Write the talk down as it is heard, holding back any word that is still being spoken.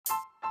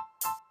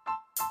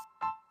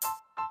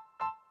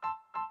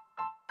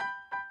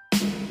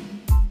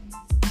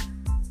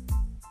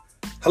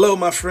Hello,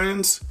 my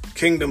friends,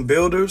 kingdom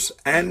builders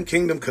and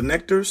kingdom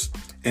connectors,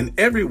 and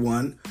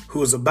everyone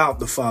who is about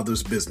the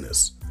Father's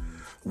business.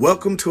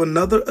 Welcome to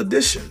another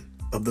edition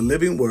of the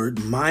Living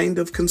Word Mind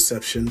of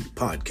Conception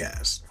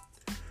podcast.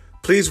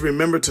 Please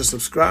remember to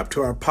subscribe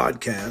to our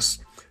podcast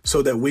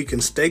so that we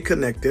can stay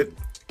connected,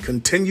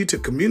 continue to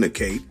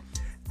communicate,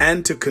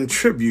 and to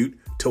contribute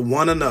to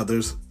one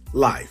another's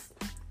life.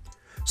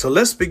 So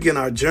let's begin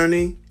our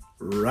journey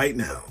right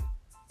now.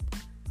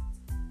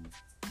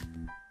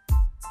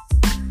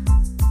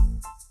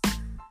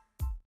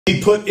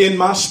 He put in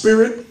my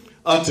spirit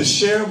to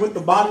share with the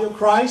body of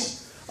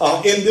Christ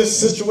in this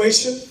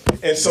situation.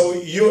 And so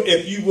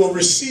if you will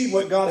receive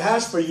what God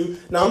has for you.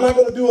 Now, I'm not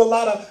going to do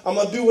I'm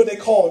going to do what they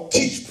call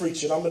teach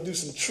preaching. I'm going to do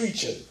some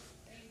preaching.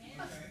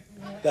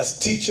 That's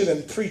teaching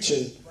and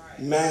preaching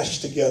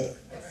mashed together.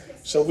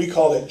 So we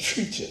call it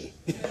treaching.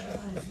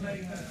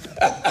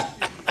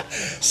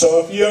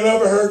 So if you've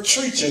never heard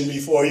treaching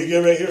before, you get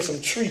ready to hear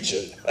some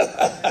treaching.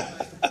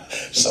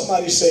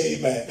 Somebody say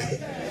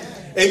amen.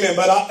 Amen.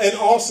 But in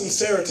all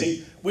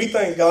sincerity, we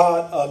thank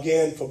God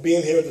again for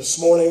being here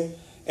this morning.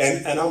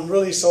 And I'm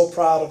really so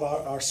proud of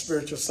our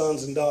spiritual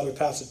sons and daughters,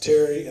 Pastor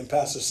Terry and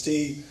Pastor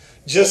Steve,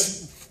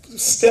 just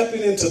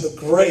stepping into the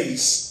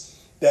grace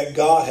that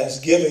God has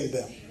given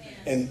them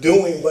and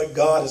doing what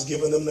God has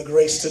given them the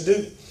grace to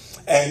do.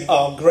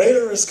 And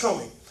greater is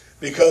coming,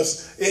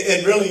 because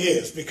it really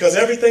is. Because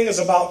everything is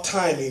about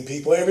timing,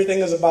 people. Everything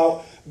is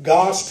about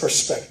God's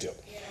perspective.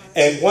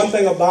 And one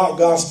thing about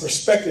God's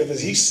perspective is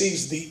he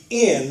sees the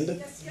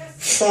end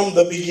from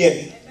the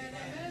beginning.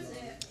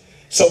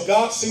 So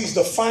God sees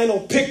the final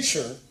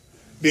picture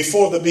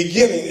before the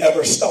beginning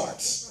ever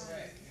starts.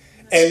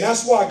 And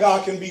that's why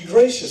God can be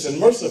gracious and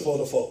merciful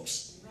to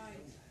folks.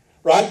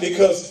 Right?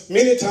 Because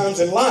many times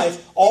in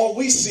life, all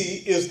we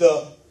see is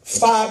the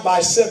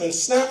 5x7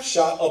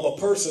 snapshot of a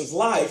person's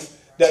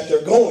life that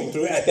they're going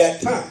through at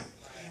that time.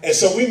 And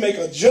so we make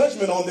a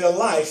judgment on their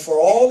life for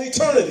all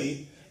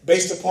eternity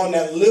based upon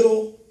that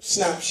little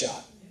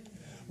snapshot.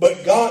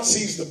 But God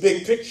sees the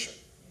big picture.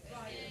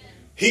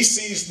 He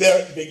sees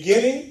their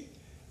beginning,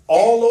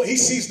 he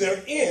sees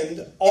their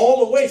end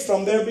all the way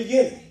from their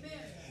beginning.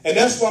 And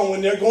that's why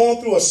when they're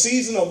going through a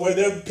season of where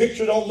their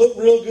picture don't look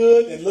real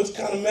good, it looks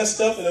kind of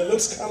messed up and it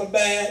looks kind of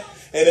bad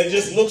and it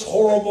just looks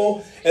horrible.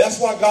 And that's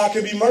why God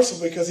can be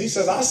merciful, because he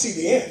says, I see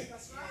the end.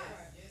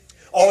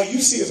 All you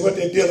see is what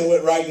they're dealing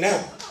with right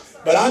now.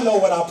 But I know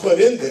what I put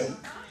in them.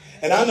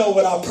 And I know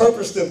what I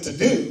purpose them to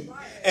do.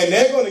 And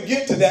they're going to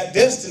get to that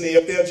destiny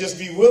if they'll just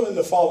be willing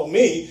to follow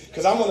me.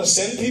 Because I'm going to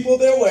send people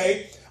their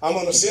way. I'm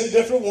going to send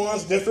different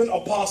ones, different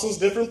apostles,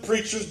 different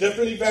preachers,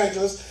 different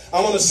evangelists.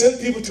 I'm going to send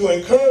people to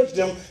encourage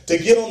them to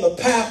get on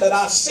the path that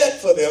I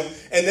set for them.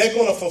 And they're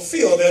going to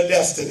fulfill their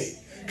destiny.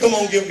 Come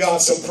on, give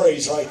God some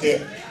praise right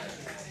there.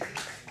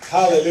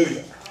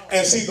 Hallelujah.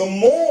 And see, the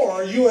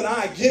more you and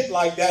I get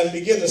like that and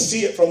begin to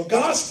see it from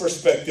God's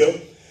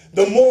perspective,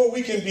 the more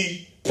we can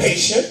be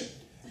patient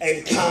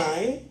and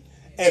kind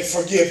and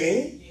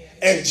forgiving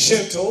and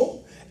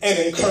gentle and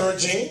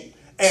encouraging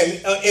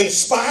and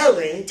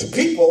inspiring to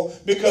people,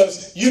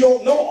 because you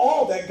don't know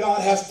all that God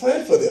has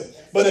planned for them.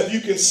 But if you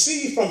can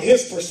see from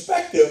his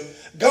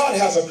perspective, God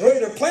has a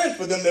greater plan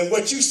for them than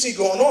what you see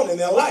going on in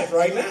their life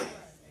right now.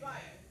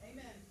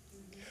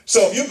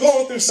 So if you're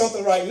going through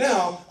something right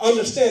now,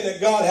 understand that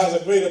God has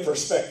a greater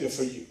perspective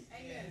for you.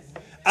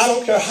 I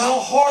don't care how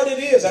hard it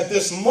is at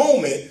this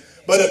moment,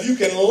 but if you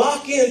can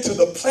lock into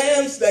the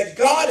plans that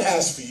God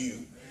has for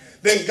you,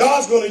 then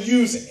God's going to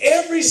use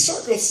every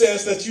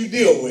circumstance that you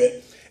deal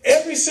with,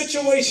 every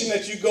situation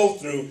that you go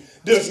through.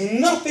 There's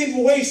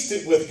nothing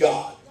wasted with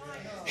God.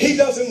 He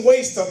doesn't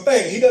waste a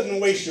thing. He doesn't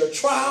waste your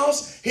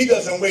trials. He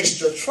doesn't waste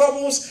your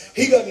troubles.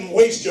 He doesn't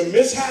waste your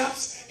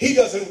mishaps. He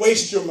doesn't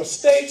waste your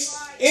mistakes.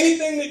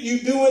 Anything that you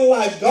do in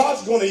life,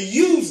 God's going to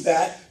use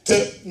that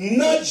to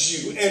nudge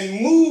you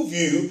and move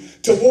you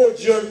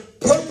towards your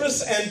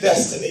purpose and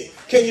destiny.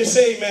 Can you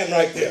say amen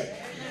right there?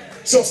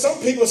 So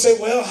some people say,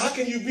 well, how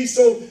can you be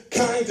so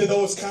kind to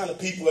those kind of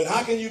people? And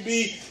how can you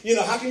be,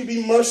 how can you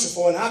be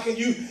merciful? And how can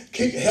you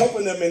keep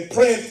helping them and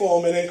praying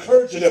for them and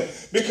encouraging them?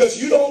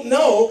 Because you don't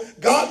know,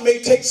 God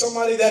may take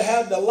somebody that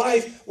had the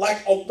life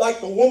like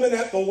the woman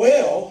at the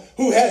well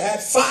who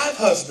had 5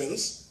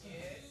 husbands.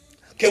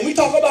 Can we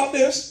talk about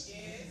this?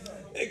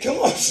 Come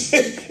on,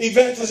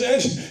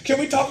 evangelist, can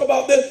we talk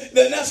about this?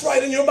 Then that's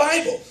right in your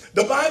Bible.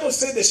 The Bible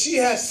said that she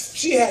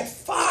had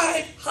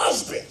 5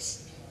 husbands.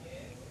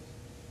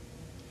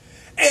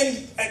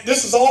 And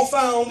this is all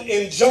found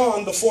in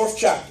John, the 4th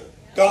chapter.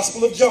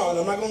 Gospel of John.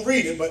 I'm not going to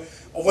read it, but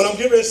what I'm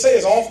getting ready to say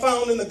is all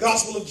found in the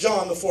Gospel of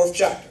John, the 4th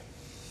chapter.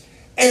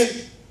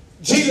 And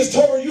Jesus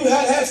told her, you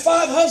had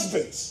 5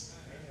 husbands.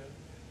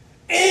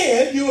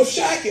 And you were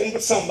shacking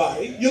with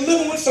somebody. You're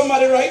living with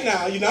somebody right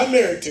now you're not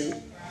married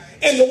to.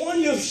 And the one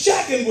you're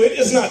shacking with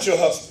is not your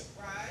husband.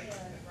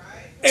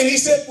 And he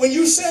said, when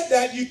you said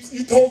that,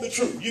 you told the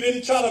truth. You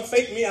didn't try to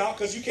fake me out,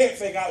 because you can't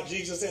fake out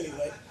Jesus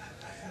anyway.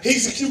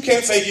 You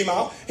can't fake him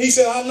out. He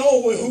said, I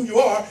know who you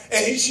are.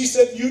 And she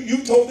said,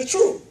 you told the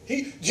truth.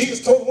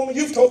 Jesus told the woman,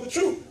 you've told the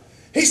truth.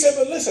 He said,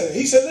 but listen,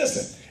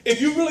 listen,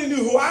 if you really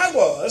knew who I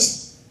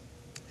was,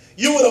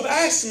 you would have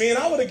asked me and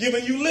I would have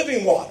given you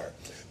living water.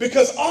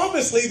 Because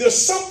obviously there's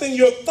something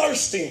you're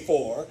thirsting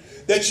for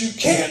that you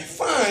can't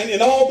find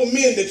in all the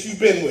men that you've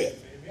been with.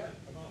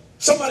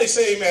 Somebody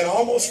say amen.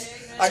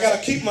 I got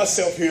to keep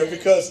myself here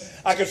because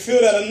I can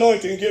feel that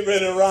anointing get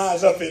ready to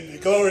rise up in me.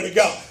 Glory to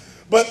God.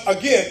 But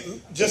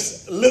again,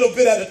 just a little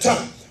bit at a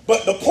time.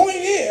 But the point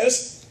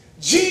is,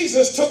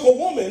 Jesus took a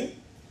woman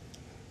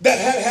that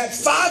had had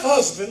 5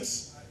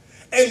 husbands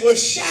and was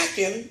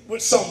shacking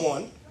with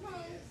someone,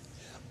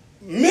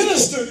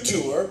 ministered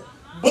to her,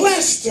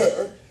 blessed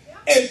her,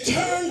 and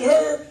turned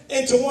her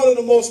into one of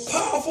the most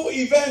powerful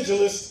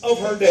evangelists of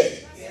her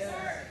day.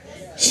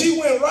 She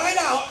went right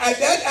out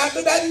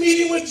after that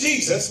meeting with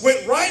Jesus,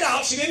 went right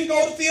out. She didn't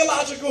go to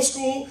theological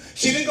school.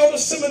 She didn't go to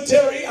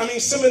seminary.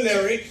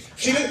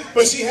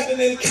 But she had an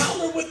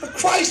encounter with the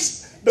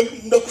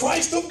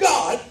Christ of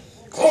God.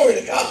 Glory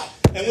to God.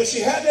 And when she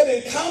had that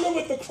encounter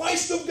with the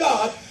Christ of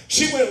God,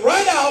 she went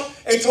right out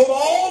and told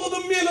all of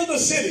the men of the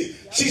city.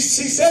 She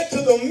said to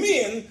the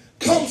men,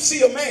 come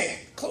see a man.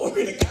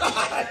 Glory to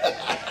God.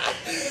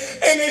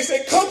 And they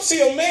said, come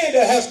see a man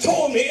that has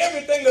told me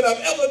everything that I've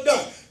ever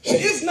done.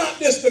 Is not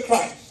this the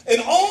Christ?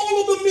 And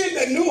all of the men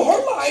that knew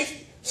her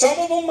life, some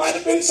of them might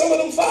have been some of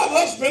them 5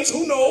 husbands,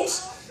 who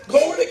knows?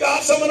 Glory to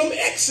God. Some of them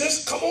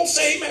exes. Come on,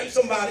 say amen,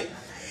 somebody.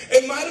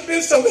 It might have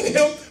been some of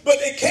them, but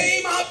they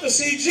came out to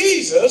see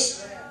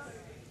Jesus,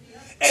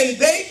 and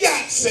they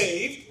got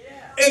saved.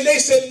 And they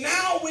said,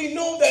 now we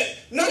know that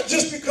not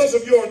just because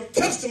of your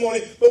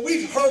testimony, but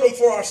we've heard them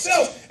for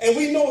ourselves. And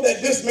we know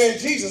that this man,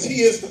 Jesus,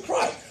 he is the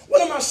Christ.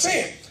 What am I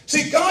saying?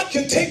 See, God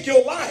can take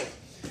your life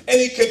and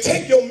he can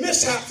take your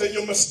mishaps and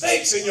your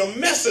mistakes and your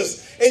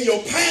messes and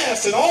your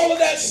past and all of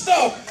that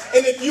stuff.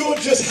 And if you'll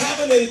just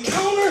have an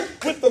encounter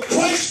with the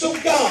Christ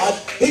of God,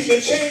 he can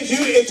change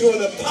you into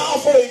a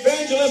powerful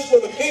evangelist for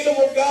the kingdom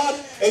of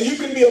God. And you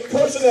can be a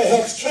person that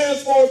helps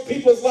transform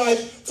people's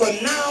life for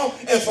now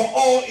and for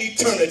all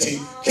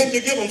eternity. Can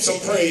you give him some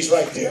praise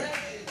right there?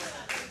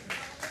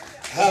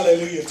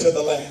 Hallelujah to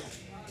the Lamb.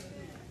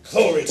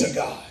 Glory to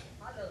God.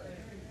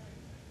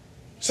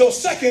 So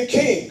 2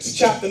 Kings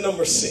chapter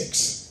number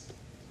 6.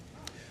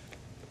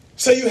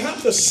 So you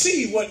have to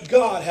see what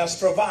God has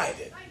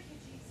provided.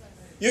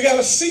 You got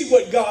to see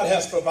what God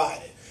has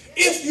provided.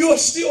 If you're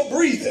still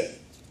breathing,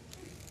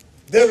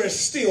 there is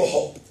still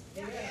hope.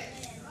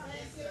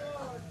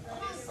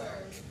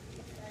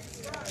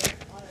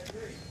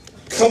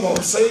 Come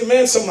on, say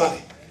amen,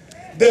 somebody.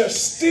 There's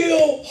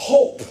still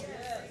hope.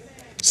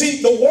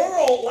 See, the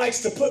world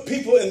likes to put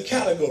people in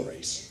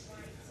categories.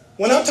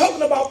 When I'm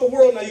talking about the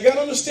world, now you got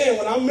to understand,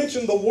 when I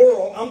mention the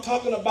world, I'm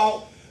talking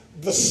about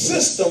the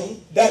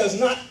system that is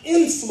not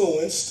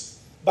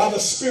influenced by the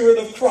Spirit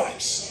of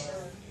Christ.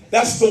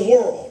 That's the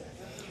world.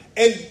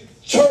 And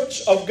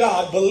church of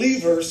God,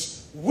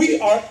 believers, we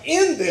are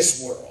in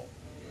this world,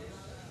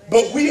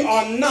 but we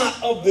are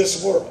not of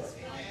this world.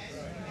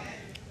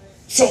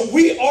 So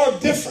we are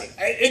different.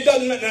 It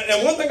doesn't matter.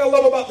 And one thing I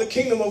love about the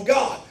kingdom of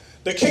God,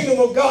 the kingdom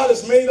of God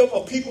is made up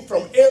of people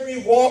from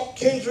every walk,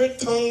 kindred,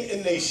 tongue,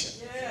 and nation.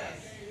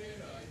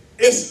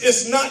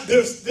 It's not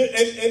this,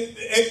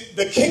 and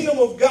the kingdom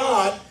of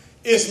God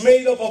is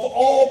made up of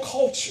all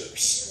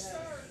cultures.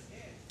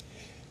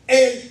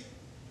 And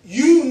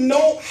you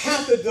don't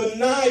have to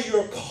deny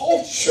your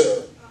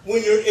culture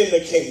when you're in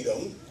the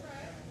kingdom,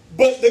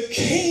 but the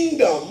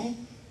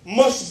kingdom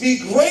must be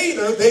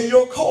greater than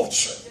your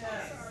culture.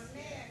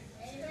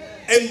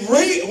 And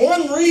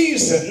one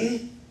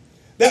reason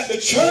that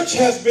the church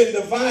has been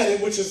divided,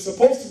 which is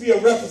supposed to be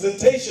a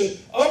representation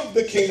of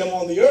the kingdom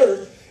on the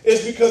earth,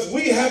 is because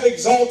we have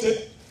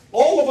exalted,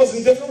 all of us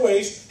in different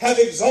ways, have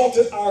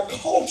exalted our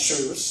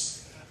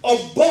cultures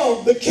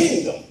above the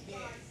kingdom.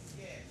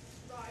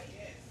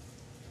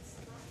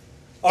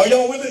 Are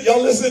y'all with it?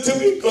 Y'all listening to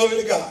me?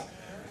 Glory to God.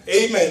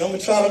 Amen. I'm going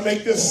to try to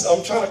make this,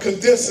 I'm trying to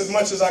condense as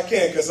much as I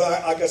can because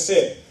like I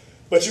said,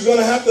 but you're going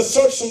to have to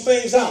search some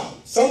things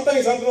out. Some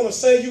things I'm going to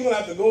say, you're going to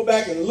have to go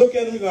back and look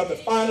at them. You're going to have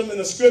to find them in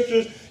the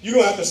scriptures. You're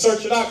going to have to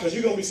search it out because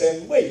you're going to be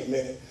saying, wait a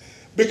minute.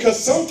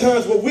 Because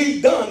sometimes what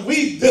we've done,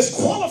 we've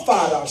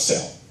disqualified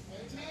ourselves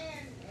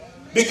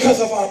because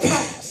of our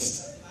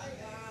past.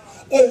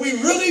 Or we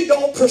really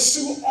don't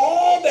pursue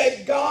all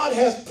that God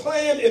has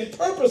planned and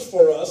purposed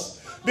for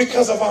us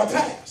because of our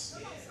past.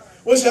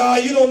 We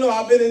say, you don't know,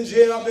 I've been in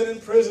jail, I've been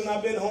in prison,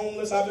 I've been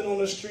homeless, I've been on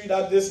the street,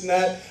 I've this and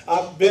that,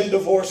 I've been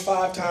divorced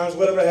 5 times,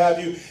 whatever have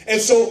you.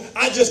 And so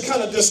I just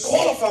kind of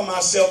disqualify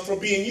myself from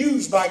being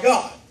used by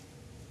God.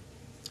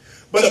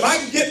 But if I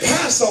can get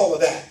past all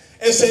of that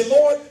and say,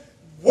 Lord,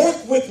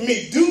 work with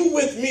me, do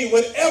with me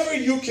whatever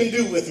you can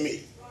do with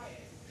me.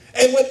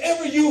 And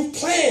whatever you've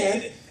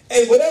planned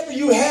and whatever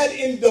you had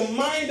in the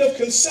mind of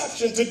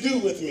conception to do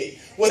with me.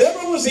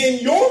 Whatever was in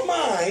your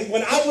mind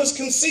when I was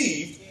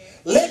conceived,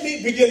 let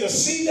me begin to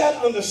see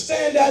that,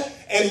 understand that,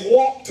 and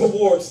walk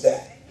towards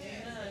that.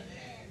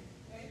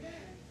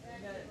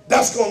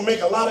 That's going to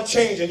make a lot of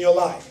change in your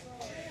life.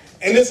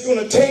 And it's going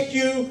to take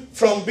you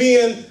from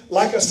being,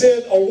 like I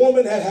said, a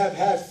woman that had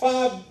had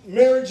 5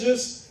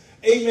 marriages,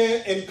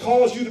 amen, and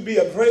cause you to be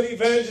a great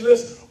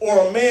evangelist,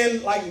 or a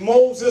man like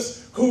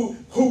Moses who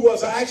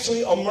was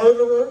actually a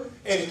murderer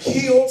and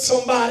killed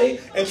somebody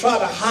and tried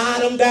to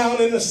hide them down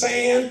in the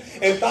sand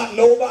and thought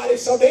nobody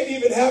saw. They didn't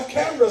even have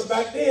cameras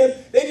back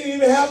then. They didn't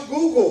even have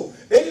Google.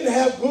 They didn't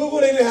have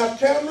Google. They didn't have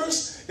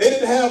cameras. They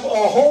didn't have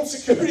home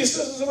security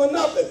systems or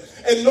nothing.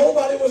 And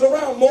nobody was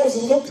around.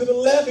 Moses looked to the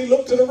left. He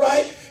looked to the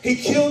right. He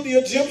killed the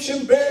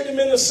Egyptian, buried him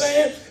in the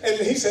sand. And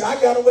he said,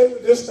 I got away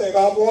with this thing.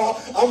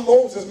 I'm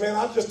Moses, man.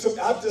 I just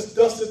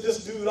dusted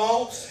this dude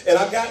off. And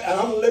I'm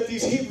going to let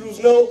these Hebrews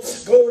know,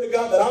 glory to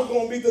God, that I'm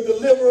going to be the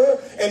deliverer.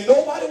 And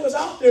nobody was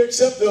out there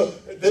except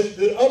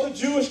the other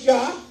Jewish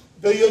guy,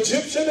 the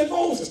Egyptian, and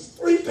Moses.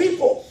 3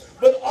 people.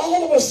 But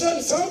all of a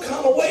sudden, some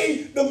kind of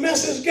way, the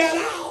message got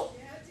out.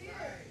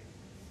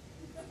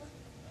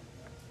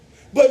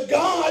 But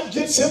God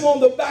gets him on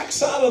the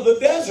backside of the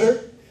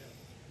desert.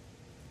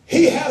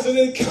 He has an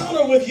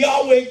encounter with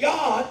Yahweh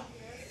God.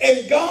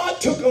 And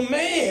God took a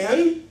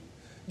man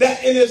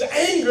that in his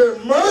anger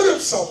murdered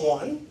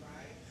someone,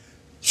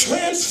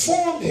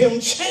 transformed him,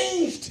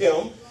 changed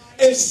him,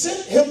 and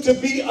sent him to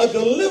be a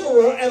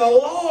deliverer and a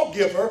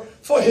lawgiver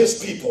for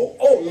his people.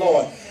 Oh,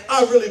 Lord,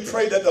 I really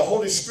pray that the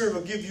Holy Spirit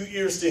will give you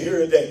ears to hear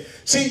today.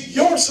 See,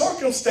 your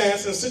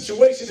circumstance and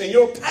situation in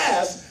your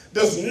past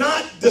does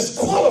not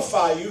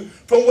disqualify you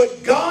from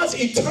what God's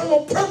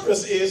eternal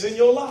purpose is in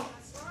your life.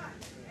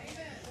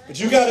 But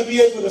you got to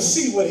be able to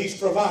see what he's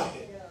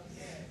provided.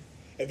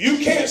 If you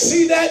can't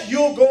see that,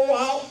 you'll go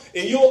out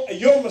and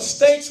your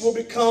mistakes will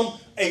become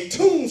a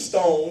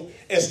tombstone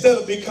instead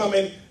of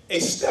becoming a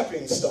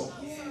stepping stone.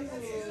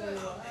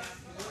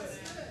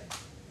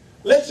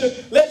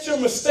 Let your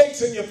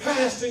mistakes in your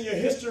past and your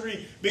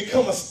history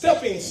become a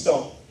stepping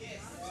stone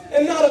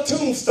and not a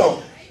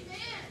tombstone.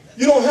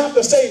 You don't have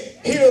to say,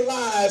 here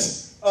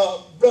lies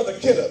Brother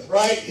Kenneth,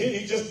 right?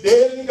 He just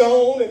dead and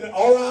gone and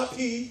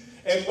R.I.P.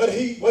 And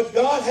what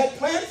God had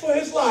planned for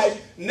his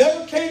life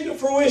never came to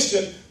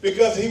fruition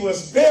because he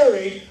was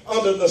buried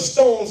under the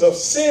stones of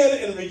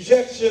sin and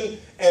rejection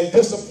and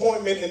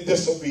disappointment and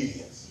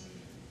disobedience.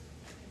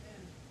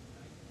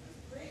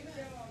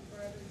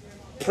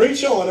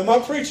 Preach on. Am I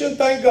preaching?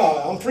 Thank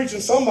God. I'm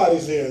preaching.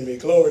 Somebody's hearing me.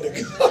 Glory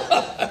to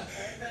God.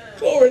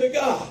 Glory to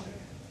God.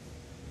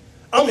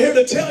 I'm here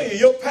to tell you,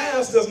 your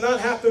past does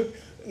not have to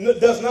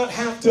nullify,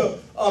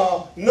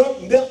 or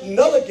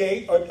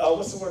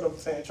what's the word I'm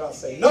trying to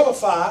say?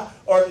 Nullify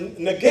or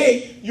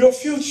negate your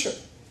future.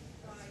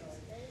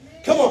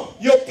 Come on,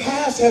 your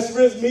past has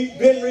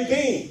been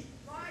redeemed.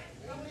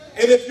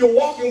 And if you're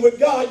walking with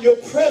God, your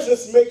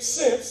presence makes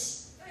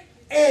sense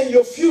and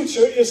your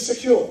future is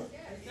secure.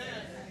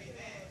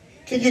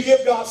 Can you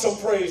give God some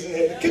praise in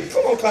here?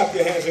 Come on, clap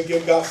your hands and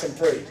give God some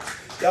praise.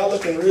 Y'all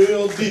looking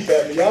real deep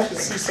at me. Y'all can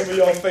see some of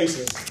y'all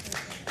faces.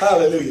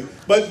 Hallelujah.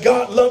 But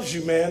God loves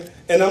you, man.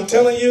 And I'm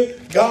telling you,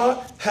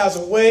 God has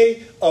a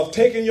way of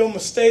taking your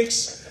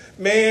mistakes,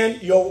 man,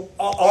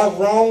 our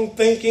wrong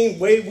thinking,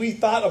 way we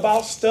thought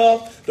about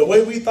stuff, the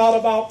way we thought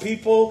about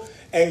people.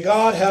 And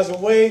God has a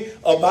way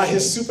of, by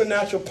his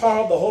supernatural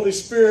power of the Holy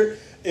Spirit,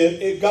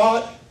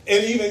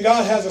 and even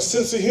God has a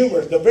sense of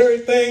humor. The very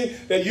thing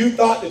that you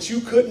thought that you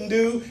couldn't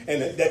do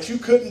and that you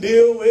couldn't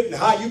deal with and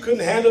how you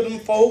couldn't handle them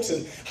folks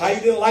and how you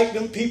didn't like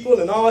them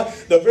people and all that.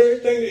 The very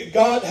thing that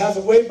God has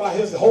a way by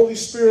his Holy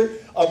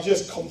Spirit of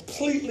just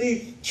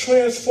completely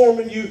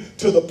transforming you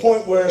to the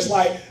point where it's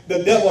like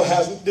the devil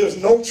there's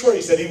no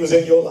trace that he was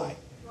in your life.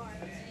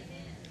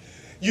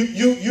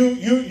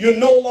 You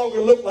no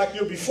longer look like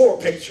your before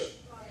picture.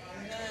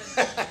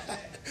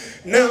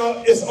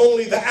 Now it's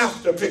only the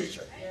after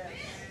picture.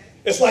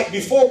 It's like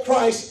before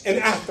Christ and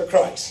after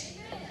Christ.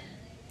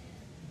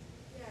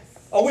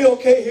 Are we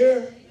okay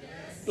here?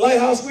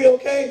 Lighthouse, we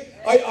okay?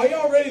 Are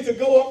y'all ready to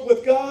go up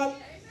with God?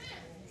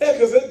 Yeah,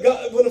 because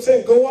what I'm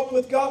saying, go up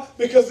with God,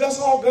 because that's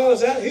all God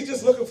is at. He's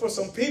just looking for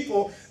some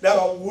people that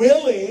are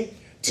willing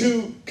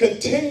to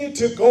continue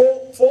to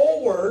go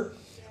forward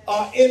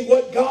in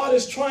what God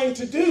is trying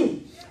to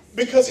do.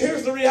 Because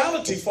here's the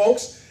reality,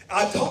 folks.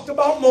 I talked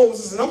about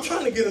Moses, and I'm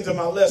trying to get into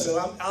my lesson.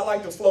 I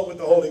like to flow with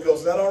the Holy Ghost.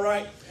 Is that all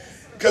right?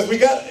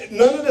 Because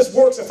none of this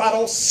works if I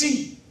don't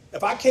see,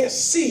 if I can't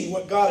see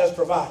what God has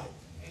provided.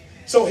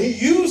 So he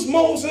used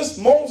Moses.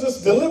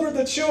 Moses delivered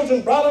the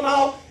children, brought them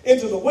out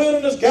into the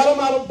wilderness, got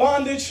them out of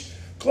bondage.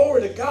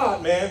 Glory to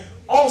God, man.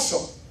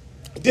 Awesome.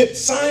 Did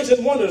signs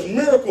and wonders,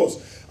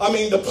 miracles. I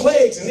mean, the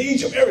plagues in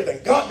Egypt,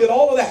 everything. God did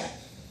all of that.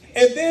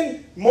 And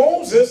then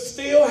Moses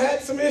still had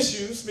some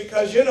issues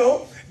because,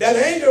 that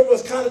anger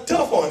was kind of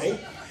tough on him.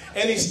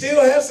 And he still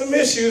had some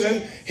issues,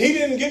 and he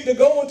didn't get to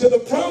go into the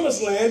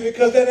promised land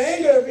because that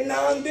anger every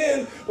now and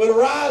then would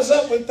rise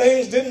up when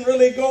things didn't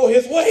really go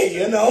his way,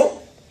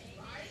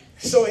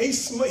 So he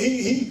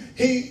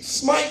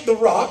smite the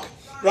rock,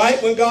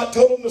 right? When God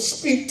told him to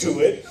speak to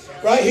it,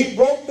 right? He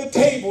broke the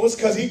tables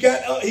because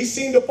he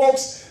seen the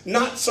folks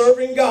not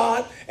serving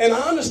God. And I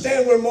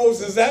understand where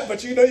Moses is at,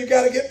 but you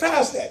got to get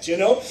past that,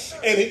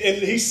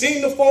 And he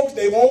seen the folks,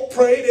 they won't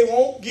pray, they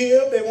won't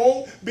give, they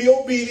won't be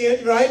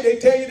obedient, right? They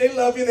tell you they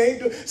love you, they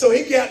ain't do. So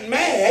he got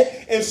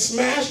mad and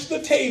smashed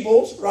the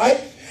tables,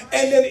 right?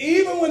 And then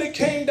even when it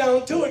came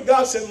down to it,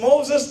 God said,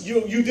 Moses,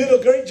 you did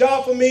a great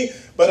job for me,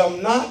 but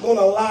I'm not going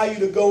to allow you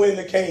to go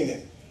into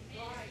Canaan.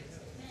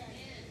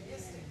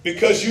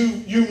 Because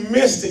you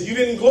missed it. You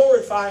didn't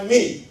glorify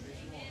me.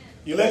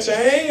 You let your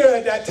anger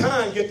at that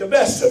time get the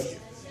best of you.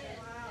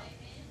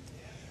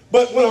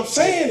 But what I'm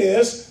saying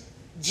is,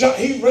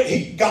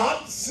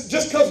 God,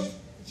 just because,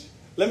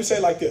 let me say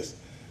it like this.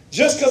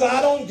 Just because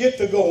I don't get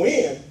to go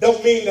in,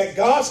 don't mean that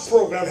God's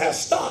program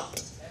has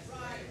stopped.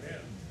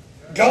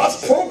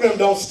 God's program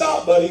don't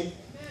stop, buddy.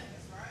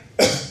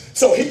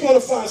 So he's going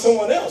to find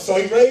someone else. So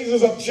he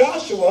raises up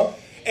Joshua.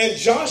 And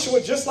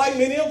Joshua, just like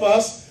many of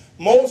us,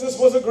 Moses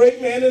was a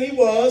great man, and he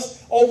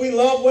was. Oh, we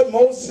love what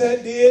Moses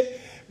had did.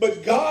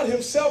 But God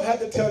himself had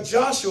to tell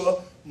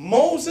Joshua,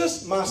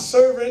 Moses, my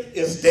servant,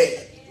 is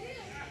dead.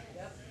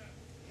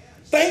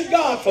 Thank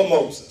God for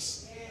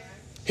Moses.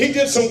 He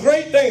did some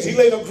great things. He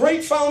laid a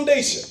great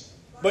foundation.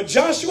 But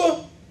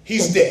Joshua,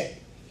 he's dead.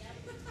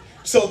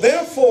 So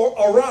therefore,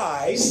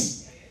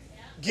 arise,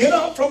 get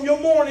up from your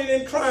mourning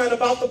and crying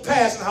about the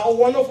past and how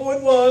wonderful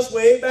it was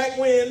way back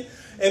when.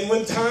 And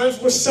when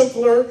times were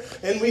simpler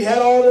and we had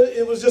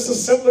it was just a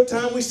simpler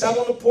time. We sat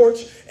on the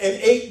porch and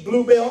ate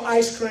Bluebell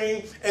ice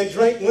cream and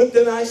drank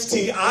Lipton iced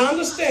tea. I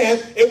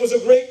understand it was a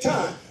great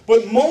time,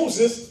 but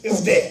Moses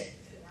is dead.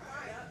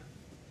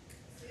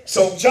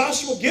 So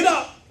Joshua, get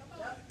up,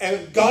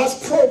 and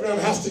God's program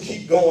has to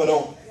keep going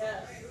on.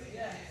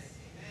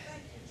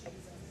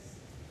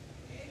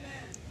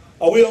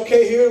 Are we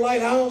okay here,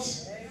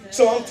 Lighthouse?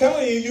 So I'm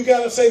telling you, you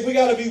got to say, we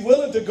got to be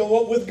willing to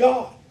go up with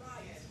God.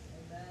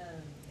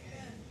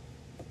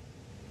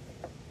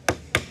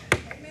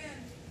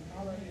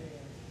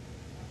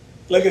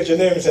 Look at your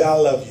neighbor and say, I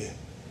love you.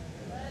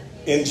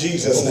 In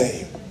Jesus'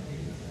 name.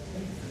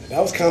 That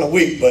was kind of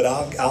weak, but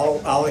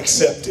I'll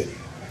accept it.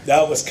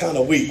 That was kind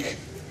of weak.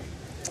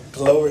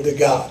 Glory to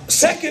God.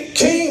 2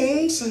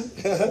 Kings,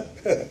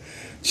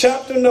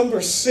 chapter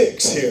number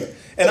 6 here.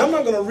 And I'm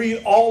not going to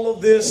read all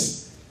of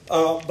this,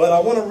 but I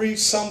want to read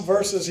some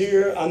verses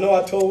here. I know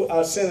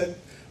I sent it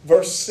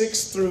verse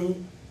 6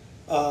 through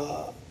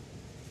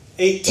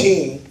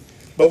 18.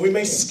 But we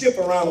may skip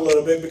around a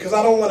little bit because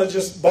I don't want to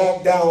just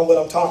bog down what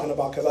I'm talking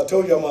about, because I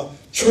told you I'm going to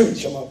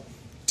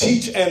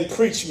teach and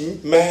preach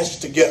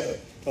mashed together.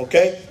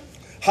 Okay?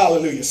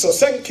 Hallelujah. So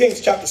 2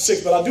 Kings chapter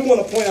 6, but I do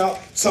want to point out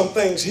some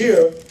things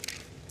here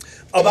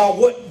about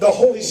what the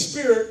Holy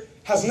Spirit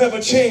has never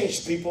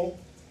changed, people.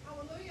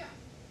 Hallelujah.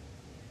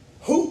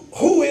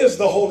 Who is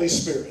the Holy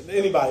Spirit?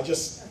 Anybody?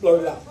 Just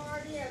blurt it out.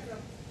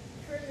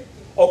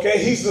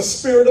 Okay, he's the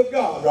Spirit of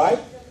God, right?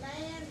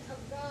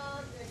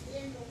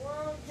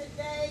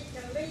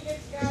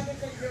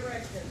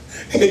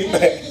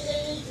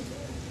 Amen.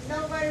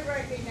 Nobody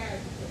recognizes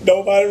it.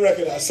 Nobody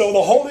recognizes. So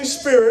the Holy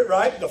Spirit,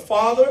 right? The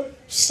Father,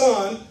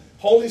 Son,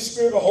 Holy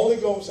Spirit, or Holy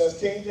Ghost, as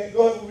King James.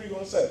 Go ahead, what were you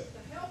going to say?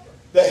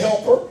 The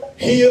helper.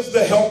 He is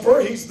the helper.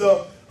 He's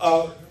the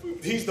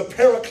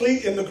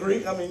paraclete in the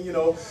Greek. I mean, I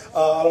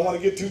don't want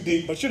to get too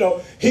deep, but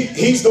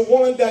he's the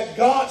one that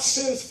God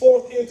sends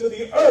forth into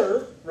the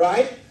earth,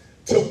 right?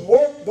 To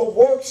work the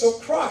works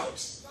of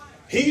Christ.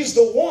 He's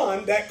the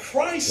one that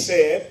Christ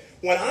said,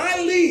 when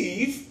I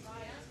leave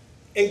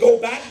and go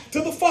back to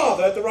the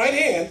Father at the right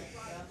hand,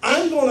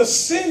 I'm going to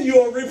send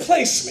you a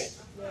replacement.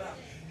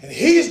 And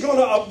he's going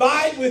to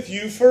abide with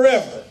you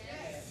forever.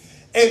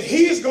 And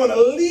he's going to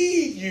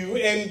lead you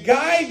and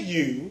guide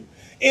you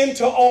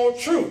into all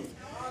truth.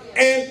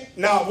 And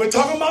now we're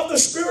talking about the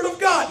Spirit of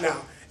God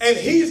now. And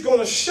he's going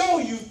to show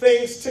you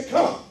things to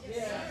come.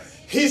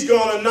 He's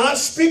going to not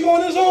speak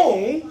on his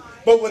own,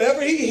 but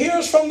whatever he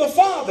hears from the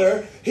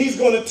Father, he's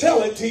going to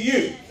tell it to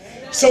you.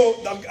 So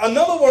in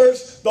other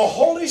words, the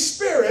Holy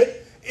Spirit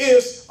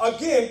is,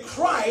 again,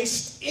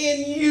 Christ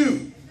in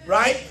you,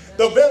 right?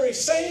 The very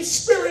same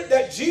Spirit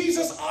that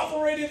Jesus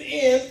operated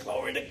in,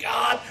 glory to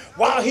God,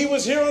 while he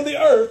was here on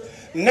the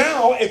earth.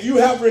 Now, if you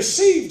have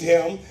received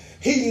him,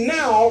 he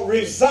now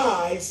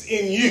resides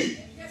in you.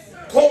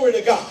 Glory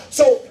to God.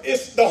 So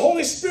it's the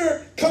Holy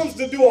Spirit comes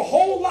to do a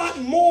whole lot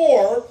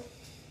more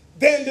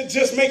than to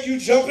just make you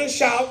jump and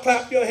shout,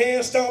 clap your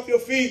hands, stomp your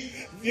feet,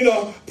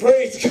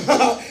 praise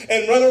God,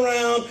 and run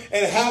around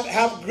and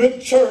have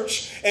good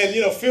church and,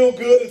 feel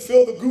good and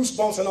feel the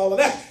goosebumps and all of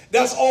that.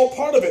 That's all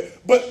part of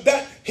it. But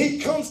that he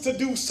comes to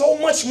do so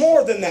much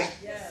more than that.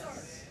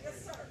 Yes.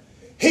 Yes, sir.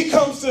 He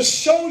comes to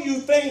show you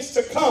things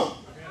to come.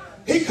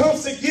 He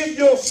comes to give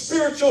your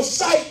spiritual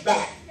sight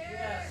back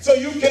so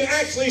you can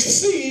actually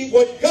see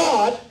what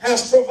God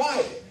has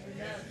provided.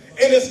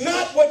 And it's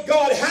not what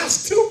God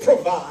has to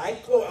provide.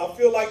 I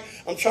feel like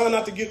I'm trying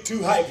not to get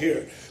too hype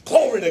here.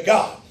 Glory to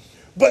God.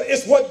 But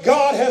it's what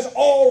God has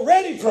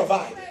already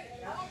provided.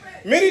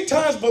 Many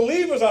times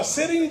believers are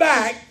sitting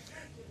back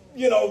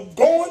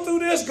going through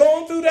this,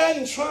 going through that,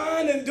 and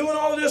trying and doing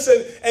all of this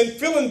and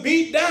feeling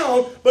beat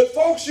down. But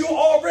folks, you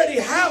already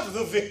have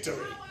the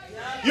victory.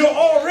 You're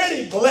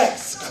already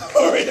blessed.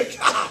 Glory to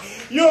God.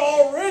 You're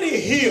already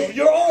healed.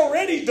 You're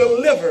already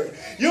delivered.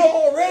 You're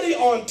already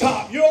on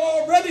top. You're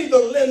already the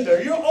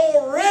lender. You're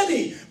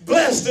already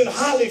blessed and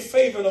highly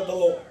favored of the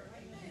Lord.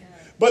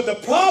 But the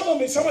problem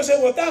is, someone said,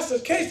 well, if that's the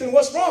case, then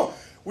what's wrong?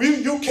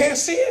 You can't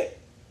see it.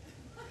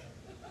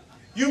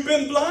 You've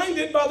been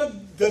blinded by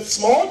the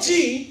small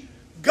g,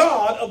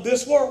 God of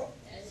this world.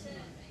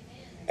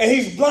 And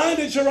he's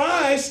blinded your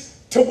eyes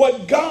to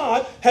what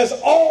God has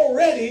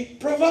already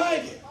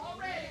provided.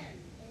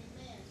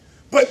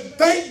 But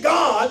thank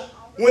God,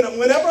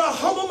 whenever I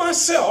humble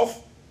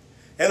myself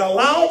and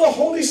allow the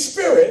Holy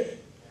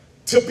Spirit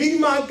to be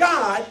my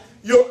guide,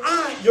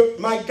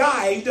 my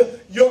guide,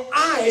 your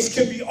eyes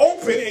can be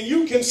open and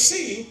you can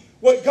see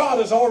what God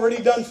has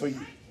already done for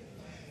you.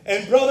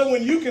 And brother,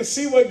 when you can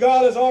see what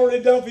God has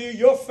already done for you,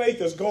 your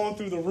faith is going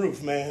through the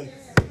roof, man.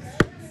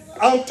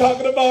 I'm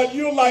talking about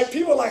you, like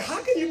people are like,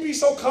 how can you be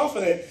so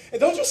confident?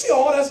 And don't you see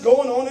all that's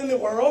going on in the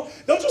world?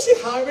 Don't you see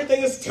how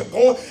everything is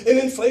going and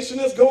inflation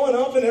is going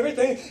up and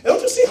everything?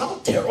 Don't you see how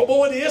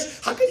terrible it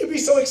is? How can you be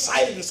so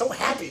excited and so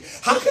happy?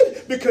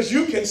 Because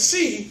you can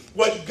see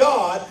what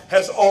God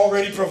has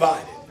already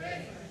provided.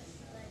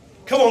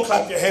 Come on,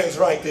 clap your hands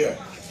right there.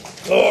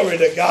 Glory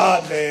to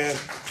God, man.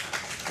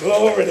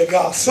 Glory to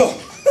God. So,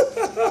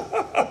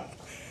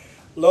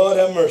 Lord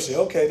have mercy.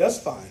 Okay, that's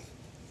fine.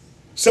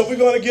 So we're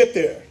going to get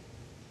there.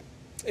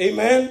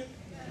 Amen?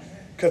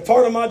 Because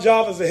part of my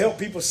job is to help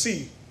people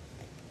see,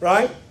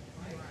 right?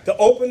 To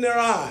open their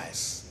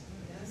eyes.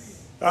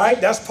 Right?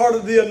 That's part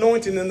of the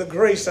anointing and the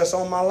grace that's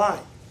on my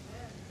life.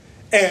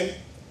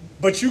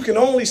 But you can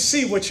only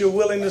see what you're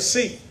willing to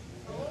see.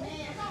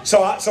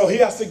 So he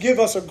has to give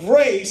us a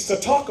grace to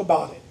talk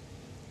about it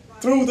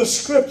through the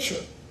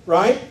scripture,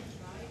 right?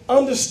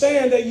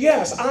 Understand that,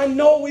 yes, I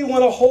know we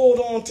want to hold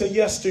on to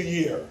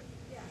yesteryear.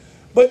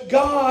 But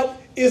God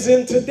is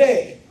in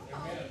today.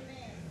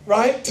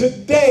 Right?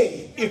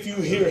 Today, if you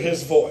hear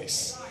his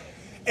voice.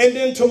 And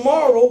then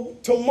tomorrow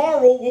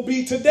will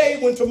be today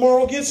when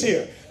tomorrow gets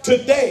here.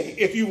 Today,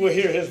 if you will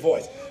hear his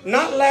voice.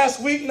 Not last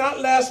week, not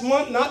last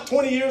month, not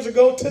 20 years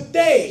ago.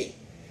 Today,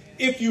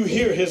 if you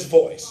hear his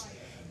voice.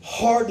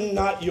 Harden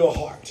not your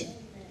heart.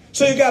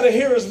 So you got to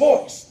hear his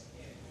voice.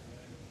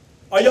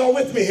 Are y'all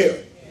with me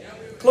here?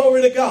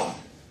 Glory to God.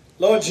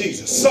 Lord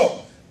Jesus.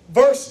 So,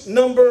 verse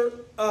number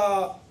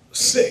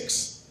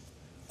 6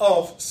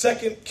 of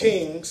 2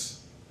 Kings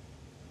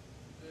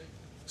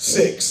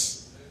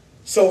 6.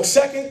 So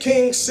 2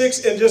 Kings 6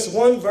 in just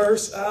one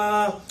verse.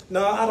 I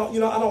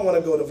don't want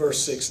to go to verse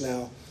 6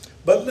 now.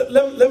 But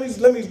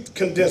let me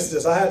condense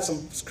this. I had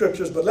some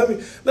scriptures, but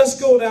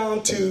let's go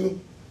down to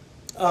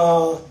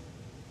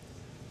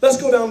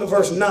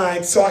verse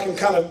 9 so I can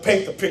kind of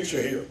paint the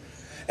picture here.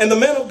 And the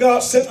man of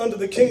God sent unto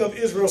the king of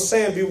Israel,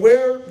 saying,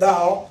 beware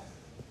thou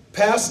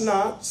pass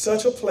not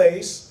such a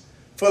place,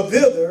 for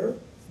thither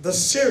the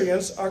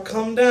Syrians are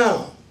come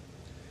down.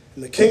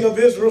 And the king of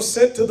Israel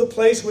sent to the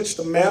place which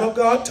the man of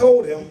God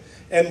told him,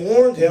 and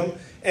warned him,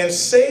 and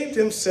saved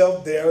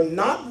himself there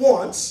not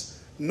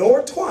once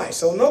nor twice.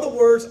 So in other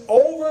words,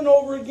 over and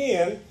over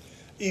again,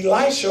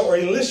 Elisha,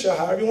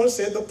 however you want to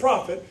say it, the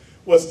prophet,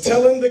 was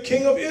telling the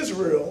king of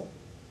Israel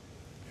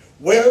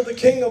where the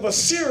king of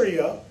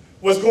Assyria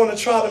was going to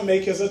try to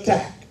make his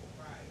attack.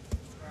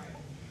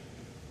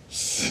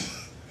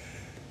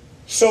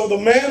 So the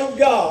man of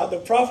God, the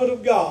prophet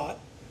of God,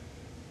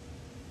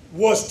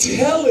 was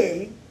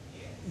telling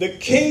the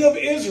king of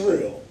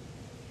Israel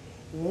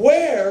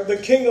where the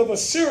king of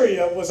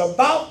Assyria was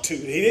about to.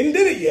 He didn't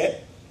do it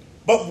yet,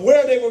 but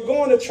where they were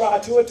going to try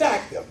to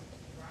attack them.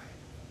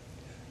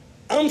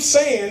 I'm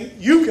saying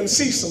you can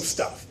see some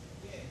stuff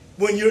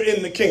when you're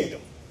in the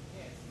kingdom.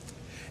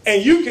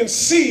 And you can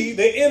see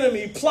the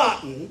enemy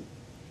plotting,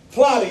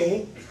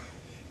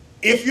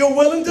 if you're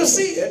willing to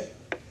see it.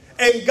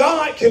 And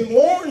God can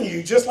warn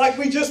you, just like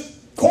we just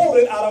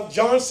quoted out of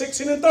John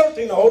 16 and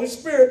 13, the Holy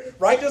Spirit.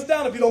 Write this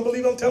down if you don't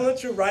believe I'm telling the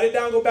truth. Write it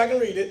down, go back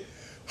and read it.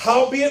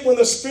 Howbeit, when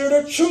the Spirit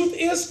of truth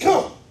is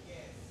come.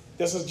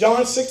 This is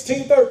John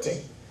 16,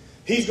 13.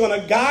 He's going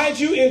to guide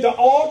you into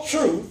all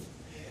truth,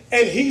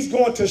 and he's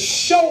going to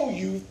show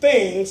you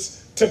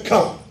things to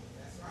come.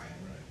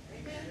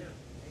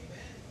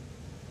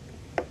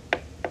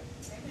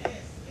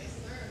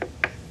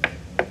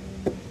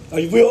 Are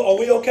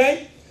we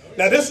okay?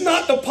 Now, this is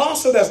not the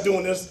apostle that's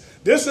doing this.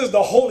 This is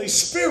the Holy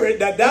Spirit.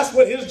 That's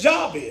what his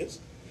job is.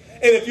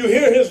 And if you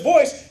hear his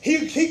voice,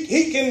 he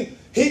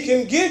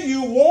can give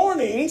you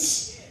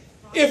warnings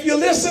if you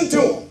listen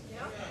to him.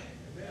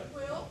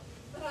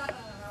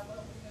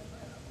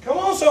 Come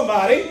on,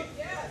 somebody.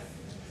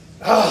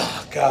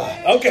 Oh,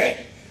 God.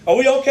 Okay. Are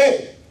we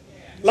okay?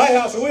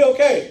 Lighthouse, are we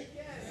okay?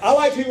 I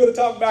like people to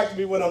talk back to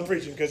me when I'm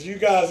preaching, because you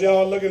guys,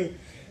 y'all looking...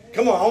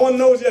 Come on, I want to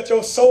know that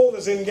your soul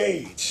is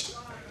engaged.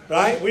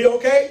 Right? We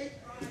okay?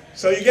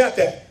 So you got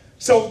that.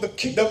 So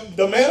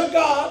the man of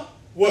God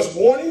was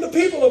warning the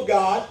people of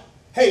God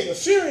hey, the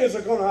Syrians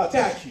are going to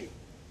attack you.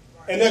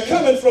 And they're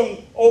coming from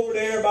over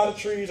there by the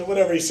trees or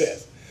whatever he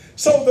says.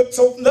 So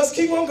let's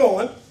keep on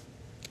going.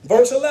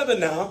 Verse 11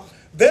 now.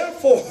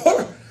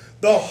 Therefore,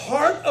 the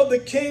heart of the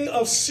king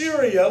of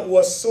Syria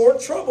was sore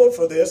troubled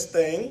for this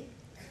thing.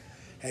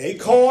 And he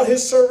called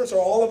his servants,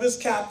 or all of his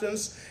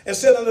captains, and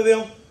said unto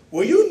them,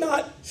 will you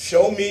not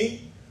show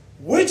me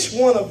which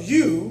one of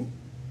you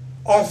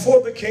are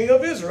for the king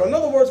of Israel? In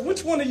other words,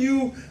 which one of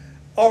you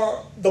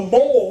are the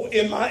mole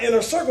in my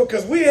inner circle?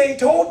 Because we ain't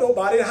told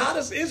nobody. How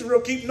does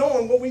Israel keep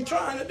knowing what we're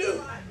trying to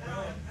do?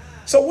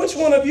 So which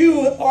one of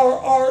you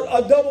are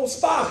a double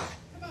spy?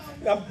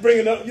 I'm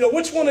bringing up,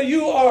 which one of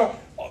you are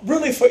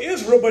really for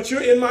Israel, but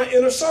you're in my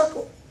inner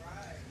circle?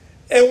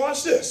 And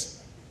watch this.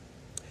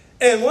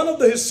 And one of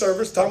his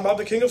servants, talking about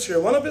the king of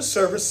Syria, one of his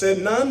servants said,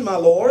 none, my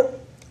lord,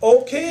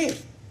 O king.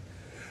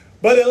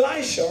 But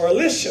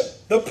Elisha,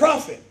 the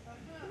prophet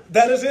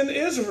that is in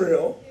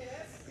Israel,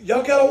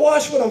 y'all got to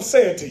watch what I'm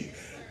saying to you.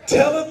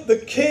 Telleth the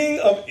king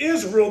of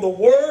Israel the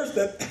words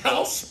that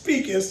thou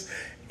speakest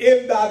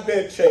in thy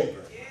bedchamber.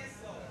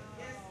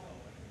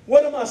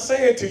 What am I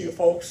saying to you,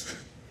 folks?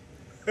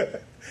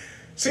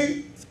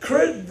 See,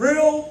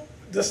 real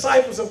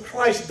disciples of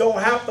Christ don't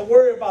have to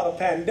worry about a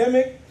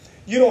pandemic.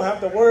 You don't have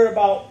to worry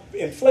about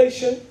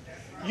inflation.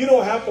 You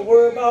don't have to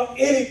worry about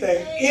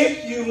anything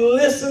if you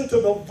listen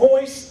to the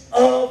voice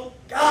of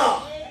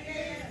God.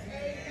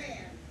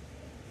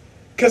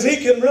 Because he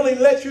can really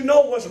let you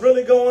know what's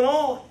really going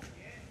on.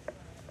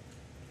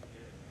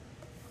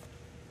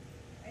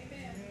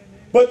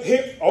 But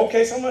here,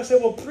 okay, somebody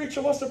said, well,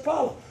 preacher, what's the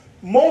problem?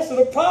 Most of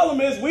the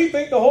problem is we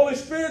think the Holy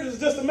Spirit is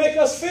just to make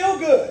us feel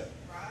good.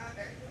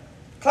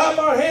 Clap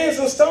our hands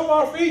and stomp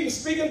our feet and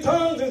speak in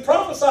tongues and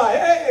prophesy.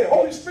 Hey,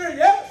 Holy Spirit,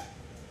 yes.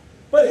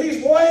 But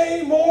he's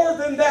way more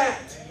than that.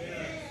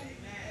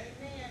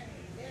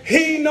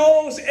 He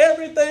knows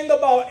everything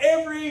about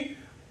every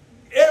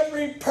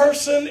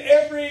person,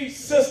 every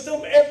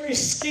system, every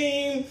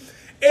scheme,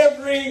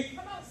 every,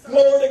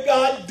 glory to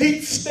God,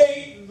 deep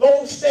state,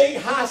 low state,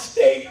 high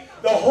state.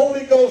 The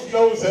Holy Ghost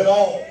knows it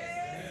all.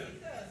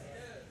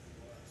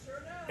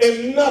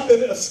 And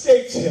nothing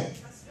escapes him.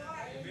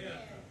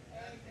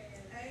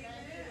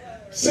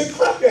 See,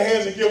 clap your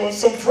hands and give us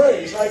some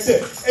praise right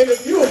there. And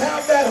if you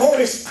have that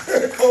Holy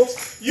Spirit,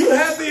 folks, you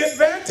have the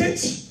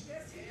advantage.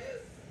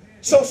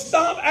 So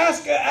stop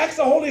ask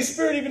the Holy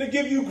Spirit even to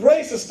give you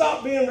grace, and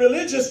stop being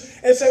religious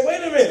and say,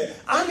 wait a minute,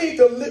 I need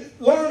to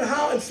learn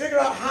how and figure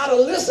out how to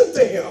listen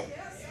to him.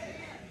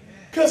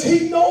 Because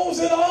he knows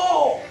it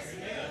all.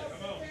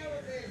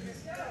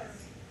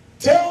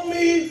 Tell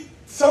me,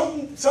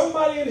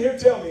 somebody in here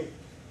tell me,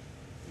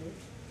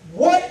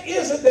 what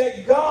is it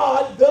that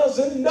God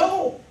doesn't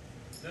know?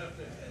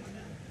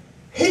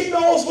 He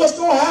knows what's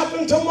going to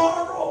happen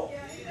tomorrow.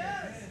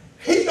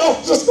 He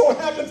knows what's going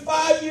to happen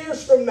 5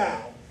 years from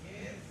now.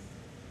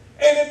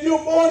 And if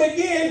you're born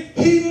again,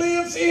 he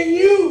lives in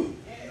you.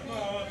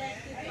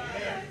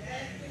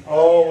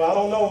 Oh, I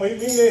don't know. We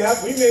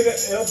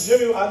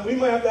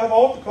might have to have an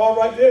altar call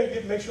right there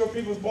and make sure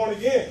people's born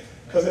again.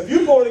 Because if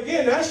you're born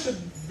again, that should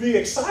be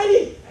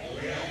exciting.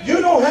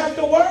 You don't have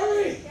to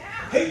worry.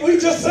 Hey, we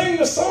just sing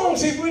the song.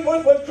 See,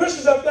 when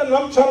Christians have done, and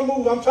I'm trying to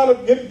move, I'm trying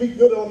to be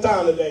good on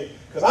time today.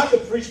 Because I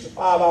could preach for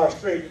 5 hours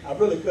straight. I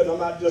really could. I'm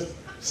not just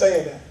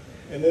saying that.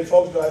 And then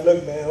folks go like,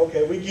 look, man,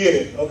 okay, we get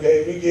it.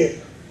 Okay, we get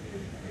it.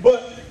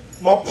 But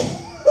my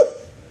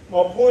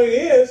point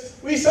is,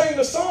 we sang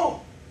the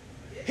song.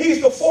 He's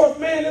the fourth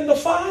man in the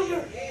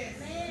fire.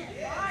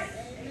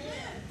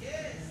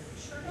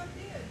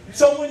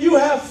 So when you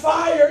have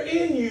fire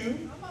in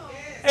you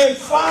and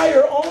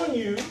fire on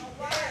you,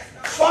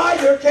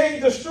 fire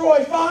can't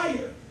destroy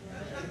fire.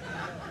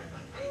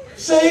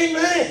 Say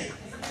amen.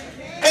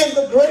 And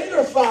the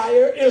greater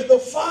fire is the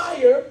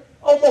fire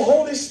of the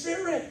Holy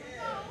Spirit.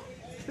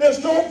 There's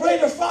no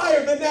greater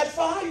fire than that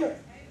fire.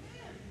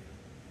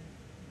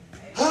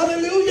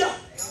 Hallelujah.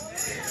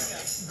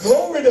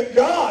 Glory to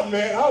God,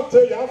 man. I'll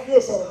tell you, I feel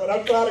something, but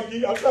I'm trying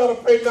to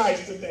play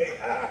nice today.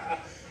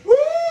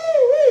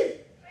 Woo-wee.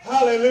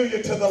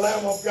 Hallelujah to the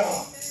Lamb of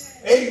God.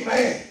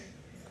 Amen.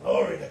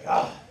 Glory to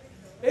God.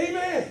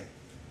 Amen.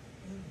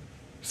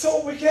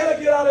 So we gotta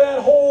get out of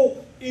that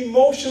whole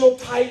emotional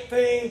type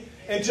thing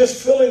and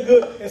just feeling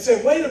good and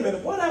say, wait a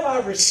minute, what have I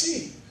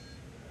received?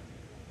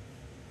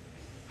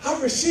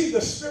 I've received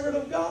the Spirit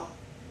of God.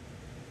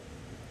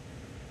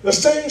 The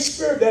same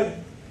Spirit that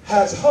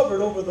has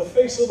hovered over the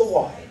face of the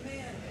water.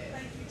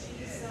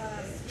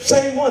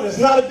 Same one. It's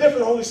not a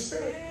different Holy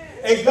Spirit.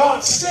 And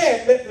God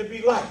said, let there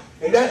be light.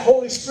 And that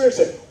Holy Spirit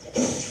said,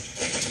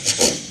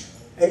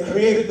 and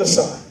created the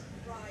sun.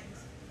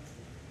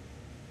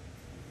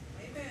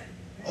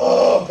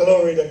 Oh,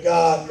 glory to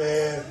God,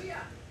 man.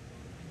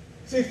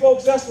 See,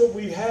 folks, that's what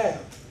we have.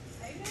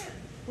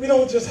 We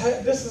don't just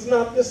have, this is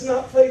not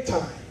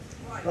playtime.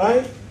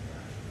 Right?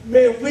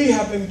 Man, we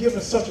have been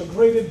given such a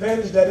great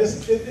advantage that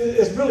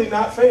it's really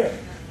not fair.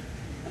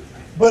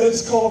 But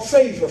it's called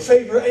favor.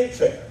 Favor ain't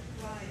fair.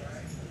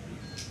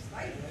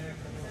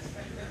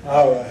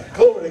 All right.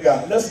 Glory to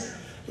God. Let's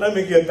Let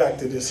me get back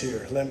to this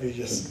here. Let me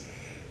just.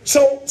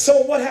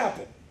 So what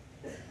happened?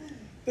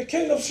 The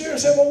king of Syria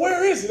said, well,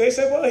 where is he? They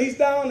said, well, he's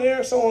down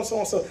there, so on, so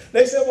on, so.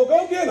 They said, well,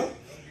 go get him.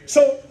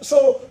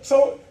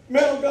 So,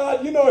 man of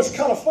God, you know, it's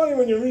kind of funny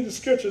when you read the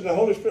scriptures and the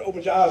Holy Spirit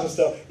opens your eyes and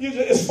stuff.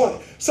 It's funny.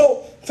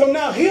 So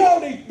now he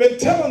already been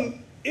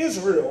telling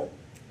Israel,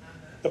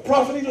 the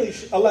prophet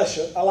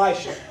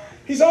Elisha,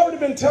 he's already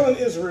been telling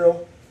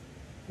Israel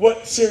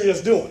what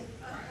Syria's doing.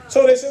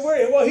 So they said,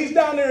 where is he? Well, he's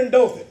down there in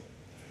Dothan.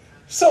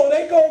 So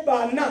they go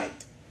by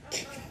night.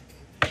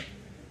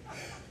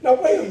 Now,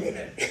 wait a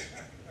minute.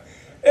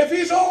 If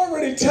he's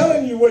already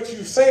telling you what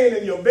you're saying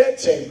in your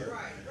bedchamber,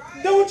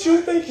 don't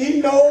you think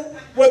he know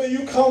whether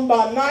you come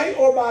by night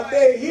or by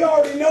day? He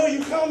already know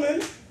you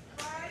coming.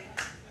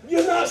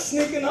 You're not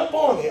sneaking up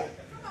on him.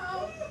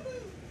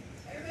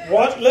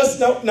 What?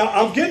 Now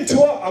I'm getting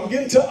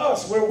to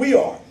us where we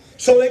are.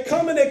 So they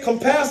come and they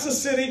compass the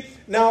city.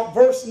 Now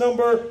verse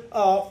number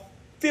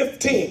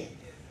 15.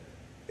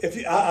 Is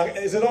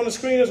it on the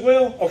screen as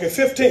well? Okay,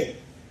 15.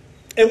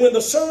 And when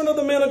the servant of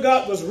the man of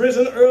God was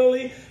risen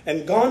early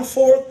and gone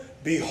forth,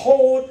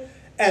 behold,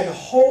 an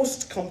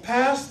host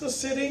compassed the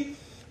city,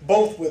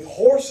 both with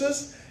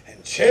horses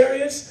and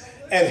chariots.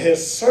 And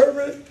his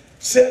servant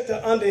said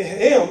unto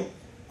him,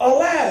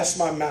 alas,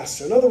 my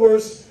master. In other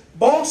words,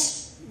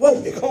 boss, what are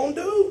we going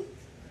to do?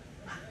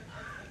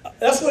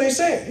 That's what he's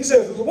saying. He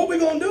says, what are we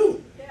going to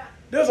do?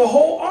 There's a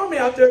whole army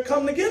out there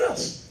coming to get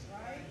us.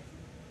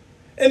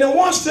 And then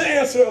watch the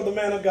answer of the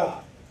man of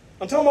God.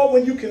 I'm talking about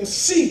when you can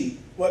see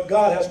what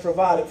God has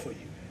provided for you.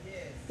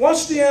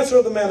 Watch the answer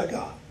of the man of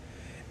God.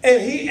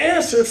 And he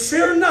answered,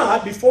 fear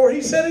not. Before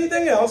he said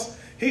anything else,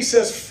 he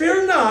says,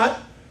 fear not,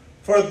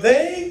 for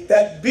they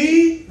that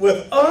be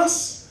with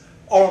us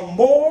are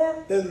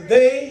more than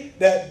they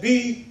that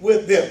be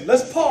with them.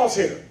 Let's pause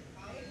here.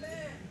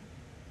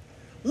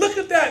 Look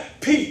at that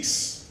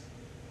peace.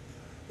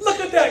 Look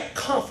at that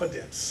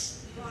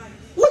confidence.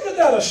 Look at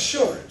that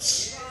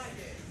assurance.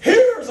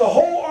 Here's a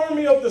whole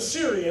army of the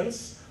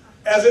Syrians,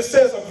 as it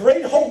says, a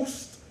great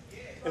host.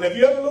 And if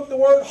you ever look the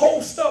word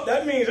host up,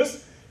 that means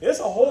it's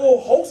a whole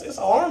host, it's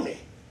an army.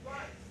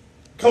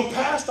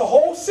 Compassed the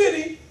whole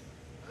city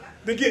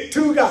to get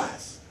two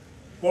guys.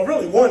 Well,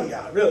 really one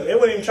guy, really. They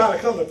weren't even trying to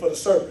come for the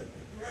servant.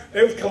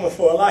 They was coming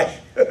for a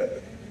life.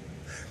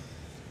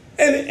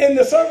 and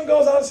the servant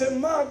goes out and says,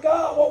 my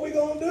God, what we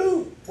going to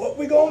do? What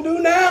we going to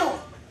do now?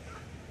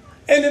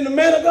 And then the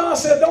man of God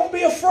said, don't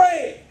be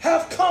afraid.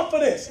 Have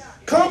confidence.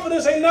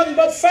 Confidence ain't nothing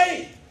but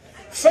faith.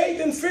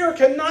 Faith and fear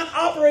cannot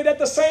operate at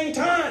the same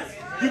time.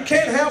 You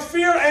can't have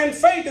fear and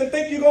faith and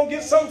think you're going to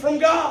get something from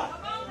God.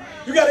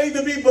 You got to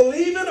either be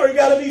believing or you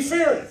got to be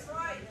fearing.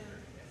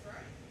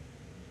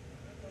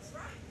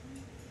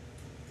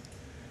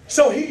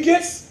 So he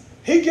gets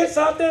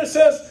out there and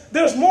says,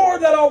 there's more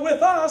that are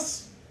with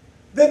us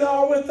than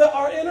are with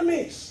our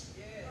enemies.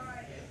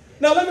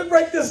 Now let me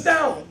break this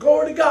down.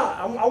 Glory to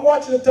God. I'm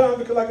watching the time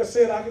because like I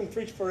said, I can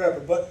preach forever.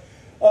 But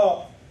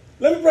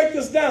let me break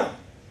this down.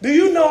 Do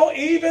you know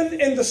even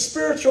in the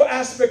spiritual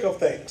aspect of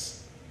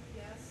things,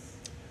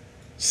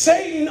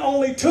 Satan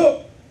only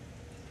took,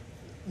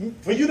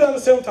 for you to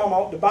understand what I'm talking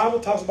about, the Bible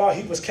talks about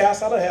he was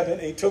cast out of heaven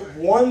and he took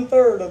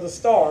 1/3 of the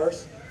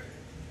stars.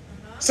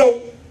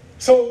 So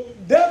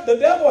the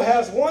devil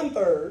has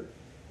 1/3,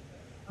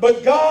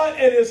 but God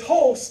and his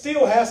host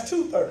still has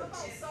 2/3.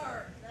 Yes,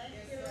 sir. Thank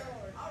you,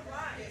 Lord. All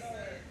right. Yes,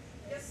 sir.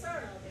 Yes,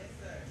 sir. Yes,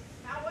 sir.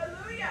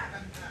 Hallelujah.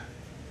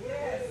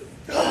 Yes.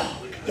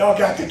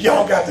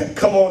 Y'all got to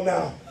come on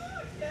now.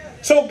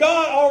 So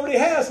God already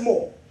has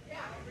more.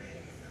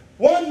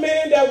 One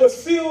man that was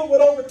filled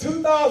with over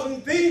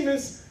 2,000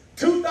 demons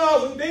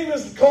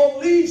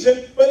called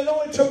Legion, but it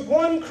only took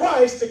one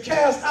Christ to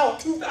cast out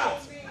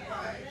 2,000.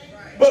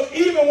 But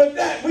even with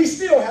that, we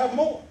still have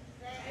more.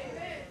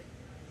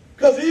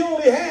 Because he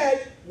only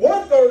had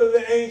 1/3 of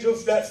the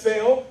angels that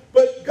fell,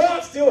 but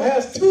God still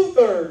has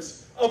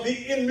 2/3 of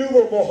the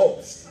innumerable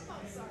host.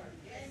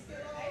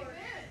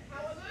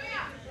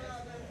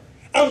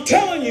 I'm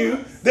telling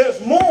you, there's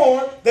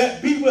more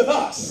that be with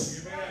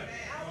us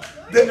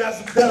than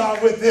that are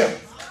with them.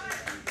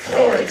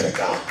 Glory to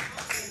God.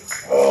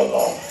 Oh,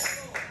 Lord.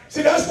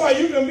 See, that's why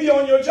you can be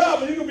on your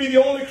job and you can be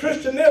the only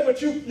Christian there,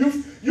 but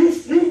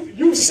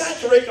you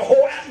saturate the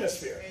whole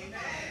atmosphere.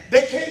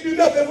 They can't do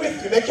nothing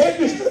with you. They can't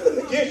do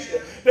nothing against you.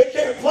 They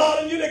can't plot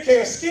on you. They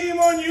can't scheme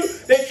on you.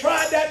 They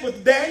tried that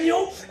with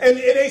Daniel, and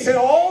they said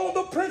all of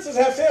the princes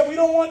have said, we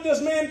don't want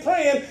this man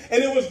praying,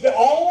 and it was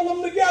all of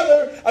them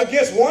together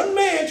against one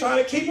man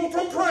trying to keep him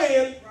from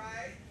praying.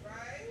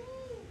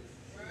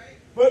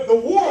 But the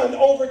one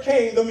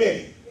overcame the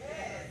many.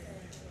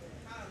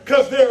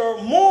 Because there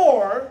are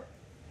more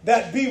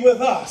that be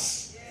with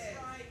us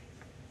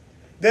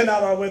than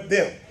that are with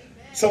them.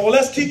 So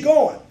let's keep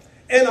going.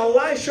 And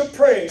Elisha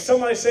prayed.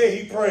 Somebody say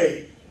he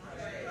prayed.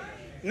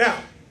 Now,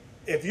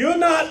 if you're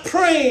not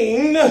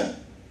praying,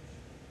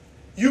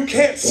 you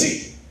can't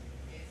see.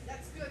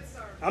 That's good,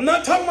 sir. I'm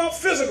not talking about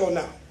physical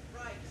now.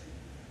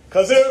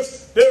 Because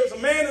there's a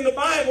man in the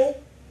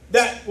Bible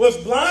that was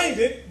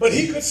blinded, but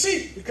he could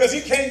see because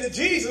he came to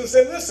Jesus and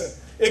said, listen,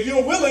 if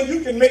you're willing,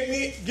 you can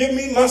give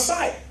me my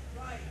sight.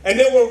 And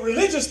there were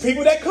religious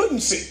people that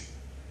couldn't see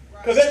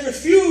because they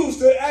refused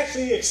to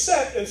actually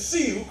accept and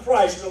see who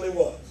Christ really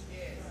was.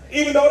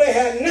 Even though they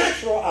had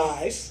natural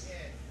eyes,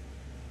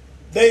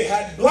 they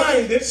had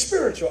blinded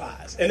spiritual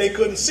eyes and they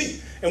couldn't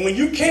see. And when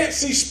you can't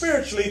see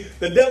spiritually,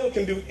 the devil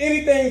can do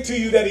anything to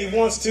you that he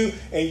wants to,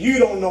 and you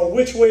don't know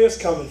which way it's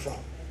coming from.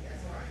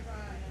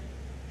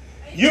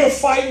 You're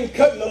fighting,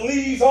 cutting the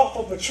leaves off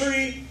of a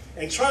tree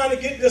and trying to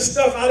get this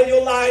stuff out of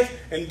your life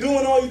and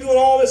doing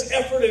all this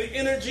effort and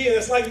energy, and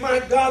it's like, my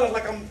God,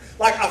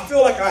 I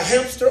feel like a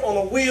hamster on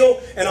a wheel,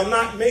 and I'm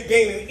not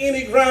gaining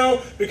any ground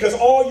because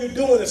all you're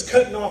doing is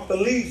cutting off the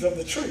leaves of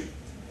the tree.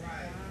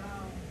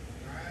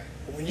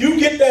 When you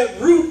get that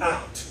root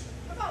out,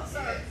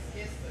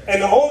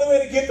 and the only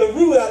way to get the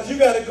root out is you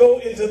got to go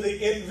into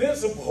the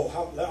invisible.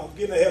 I'm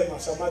getting ahead of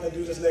myself. I might have to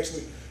do this next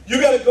week. You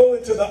got to go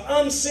into the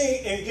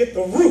unseen and get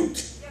the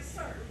root. Yes,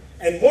 sir.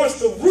 And once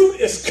the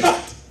root is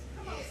cut,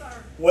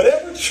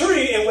 whatever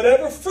tree and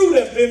whatever fruit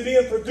has been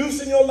being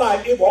produced in your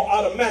life, it will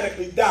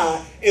automatically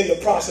die in the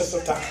process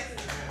of time.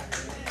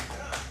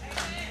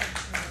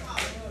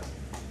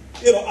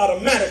 It'll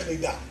automatically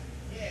die.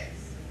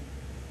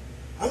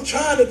 I'm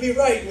trying to be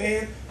right,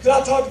 man.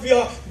 Because I talk to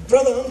y'all,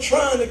 brother, I'm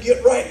trying to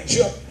get right.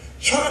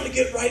 Trying to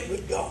get right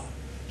with God.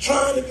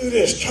 Trying to do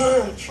this.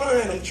 I'm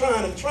trying.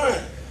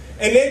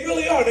 And they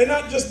really are. They're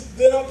not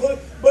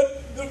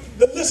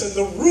but listen,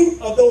 the root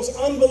of those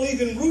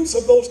unbelieving roots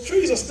of those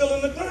trees are still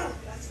in the ground.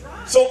 That's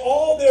right. So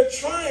all they're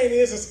trying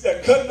is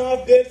they're cutting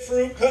off dead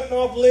fruit, cutting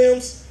off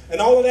limbs, and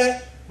all of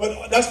that.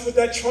 But that's what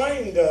that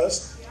trying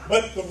does. Yeah.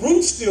 But the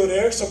root's still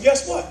there. So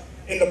guess what?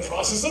 In the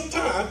process of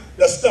time,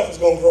 that stuff is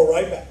going to grow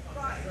right back.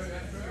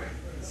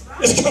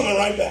 It's coming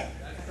right back.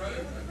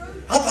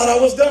 I thought I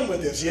was done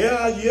with this.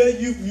 Yeah,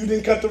 you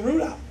didn't cut the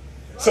root out.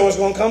 So it's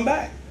going to come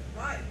back.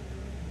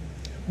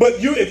 But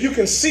if you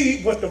can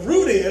see what the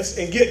root is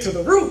and get to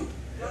the root,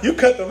 you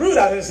cut the root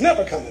out and it's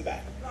never coming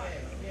back.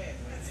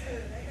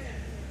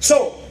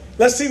 So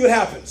let's see what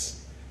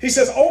happens. He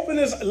says,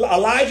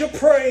 Elijah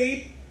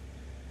prayed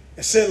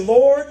and said,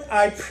 Lord,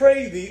 I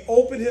pray thee,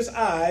 open his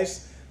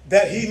eyes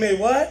that he may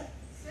what?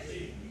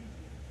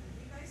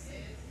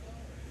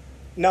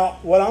 Now,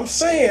 what I'm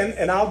saying,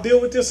 and I'll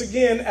deal with this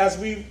again as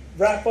we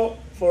wrap up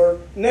for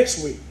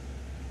next week.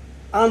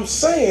 I'm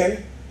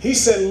saying, he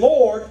said,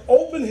 Lord,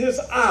 open his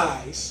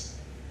eyes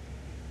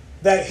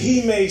that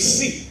he may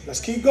see.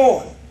 Let's keep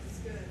going.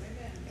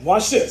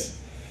 Watch this.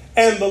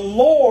 And the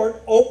Lord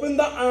opened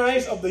the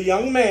eyes of the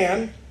young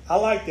man. I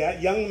like that,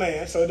 young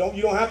man. So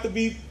you don't have to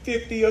be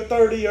 50 or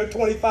 30 or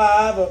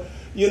 25 or,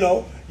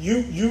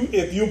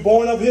 if you're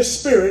born of his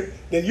spirit,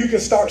 then you can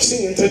start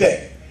seeing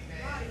today.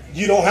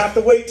 You don't have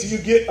to wait till you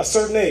get a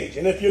certain age.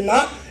 And if you're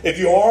not, if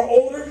you are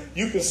older,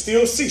 you can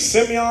still see.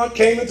 Simeon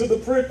came into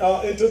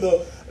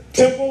the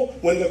temple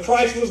when the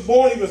Christ was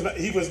born.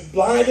 He was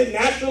blinded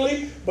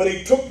naturally, but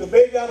he took the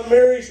baby out of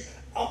Mary's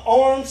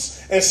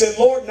arms and said,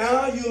 Lord,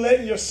 now you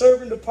letting your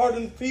servant depart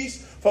in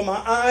peace, for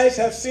my eyes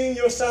have seen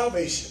your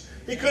salvation.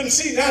 He couldn't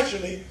see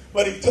naturally,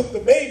 but he took the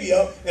baby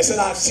up and said,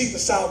 I see the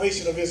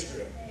salvation of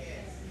Israel.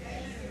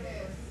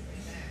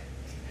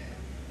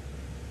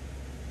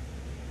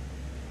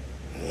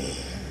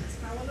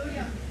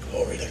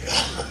 Glory to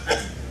God.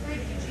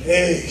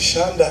 Hey,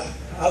 Shanda.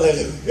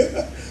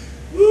 Hallelujah.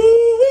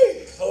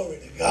 Woo-wee. Glory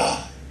to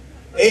God.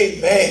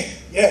 Amen.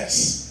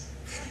 Yes.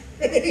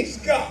 Praise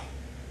God.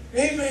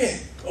 Amen.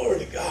 Glory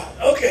to God.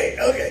 Okay.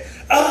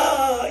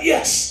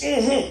 Yes.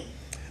 Where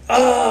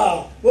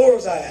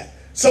was I at?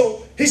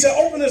 So he said,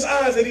 open his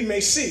eyes that he may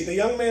see. The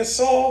young man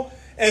saw,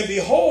 and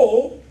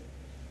behold,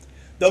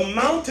 the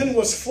mountain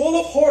was full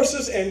of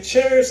horses and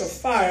chariots of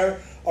fire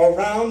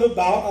around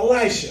about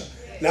Elisha.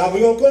 Now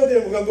we're gonna go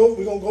there. We're gonna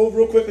go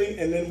real quickly,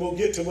 and then we'll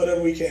get to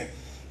whatever we can.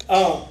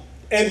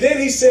 And then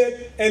he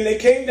said, and they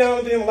came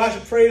down to him. Elisha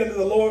prayed unto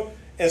the Lord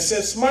and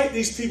said, smite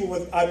these people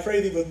with, I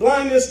pray thee, with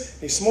blindness.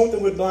 He smote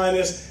them with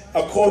blindness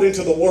according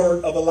to the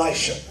word of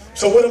Elisha.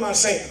 So what am I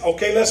saying?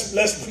 Okay,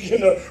 let's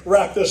begin to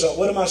wrap this up.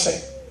 What am I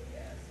saying?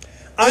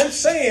 I'm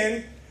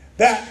saying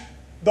that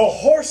the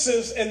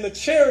horses and the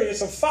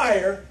chariots of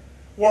fire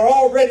were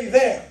already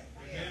there.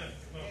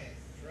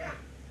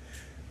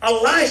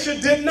 Elisha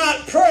did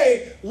not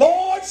pray,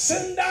 Lord,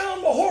 send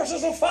down the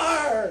horses of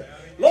fire.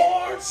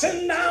 Lord,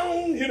 send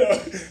down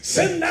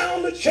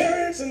the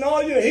chariots and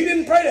all. He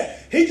didn't pray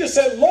that. He just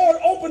said,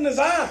 Lord, open his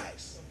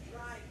eyes.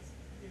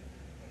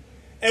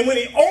 And when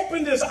he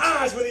opened his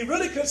eyes, when he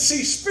really could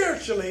see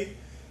spiritually,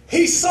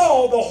 he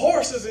saw the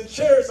horses and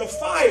chariots of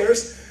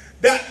fires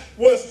that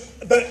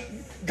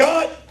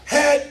God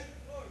had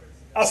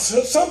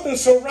something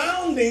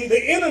surrounding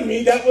the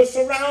enemy that was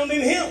surrounding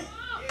him.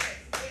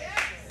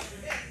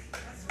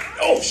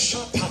 Oh,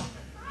 shut up.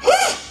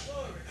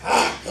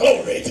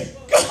 Glory to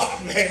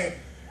God, man.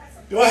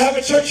 Do I have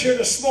a church here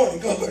this morning?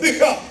 Glory to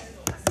God.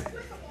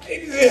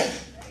 Yeah.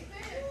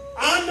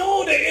 I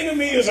know the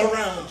enemy is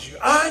around you.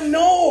 I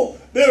know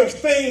there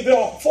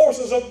are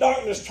forces of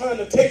darkness trying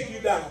to take you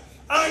down.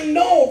 I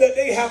know that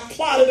they have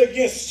plotted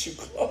against you.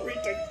 Glory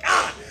to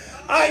God.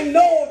 I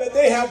know that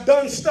they have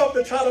done stuff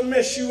to try to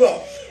mess you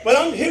up. But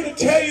I'm here to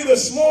tell you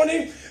this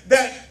morning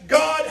that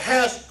God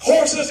has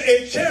horses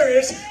and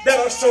chariots that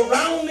are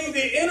surrounding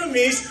the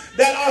enemies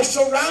that are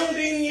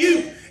surrounding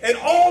you. And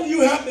all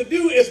you have to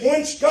do is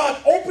once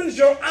God opens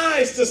your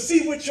eyes to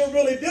see what you're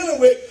really dealing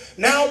with,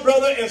 now,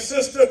 brother and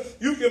sister,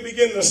 you can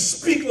begin to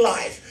speak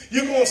life.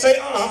 You're going to say,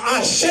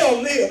 I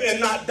shall live and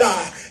not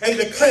die and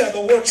declare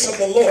the works of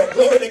the Lord.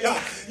 Glory to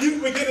God. You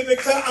begin to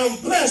declare, I'm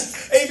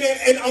blessed, amen,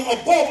 and I'm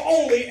above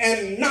only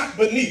and not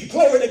beneath.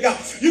 Glory to God.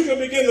 You can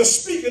begin to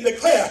speak and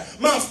declare,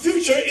 my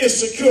future is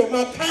secure.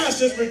 My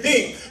past is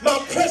redeemed. My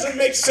present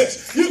makes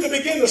sense. You can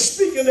begin to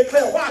speak and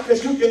declare. Why?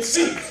 Because you can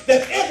see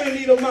that every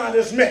need of mine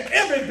is met.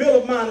 Every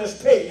bill of mine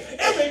is paid.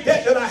 Every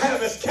debt that I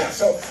have is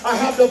canceled. I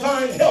have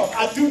divine health.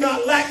 I do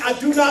not lack. I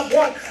do not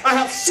want. I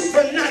have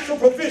supernatural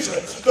provision.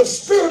 The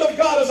Spirit of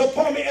God is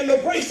upon me and the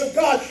grace of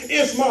God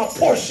is my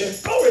portion.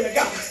 Glory to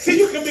God. See,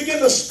 you can begin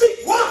to speak.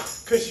 Why?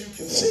 Because you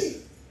can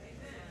see.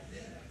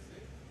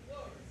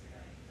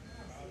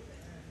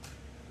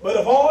 But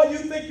if all you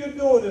think you're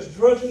doing is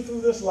drudging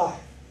through this life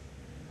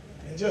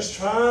and just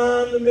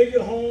trying to make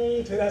it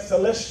home to that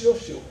celestial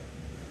shore,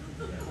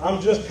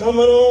 I'm just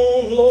coming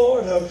on,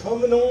 Lord, I'm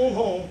coming on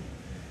home.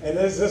 And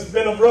it's just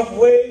been a rough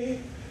way.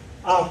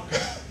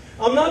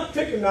 I'm not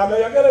picking on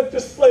it. I got to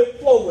just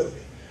flow with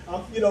me.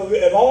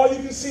 If all you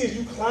can see is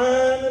you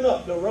climbing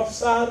up the rough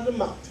side of the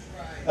mountain.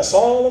 That's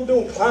all I'm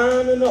doing,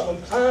 climbing up.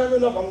 I'm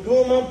climbing up. I'm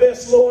doing my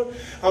best, Lord.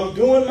 I'm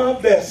doing my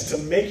best to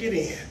make it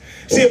in.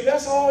 See, if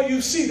that's all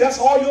you see, that's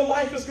all your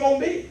life is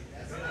going to be.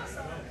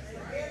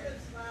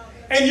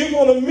 And you're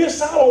going to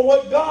miss out on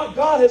what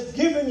God has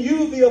given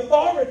you the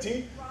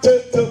authority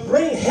to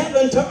bring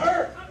heaven to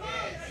earth.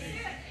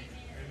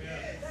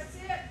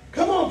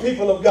 Come on,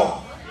 people of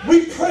God.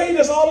 We pray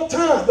this all the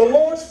time. The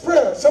Lord's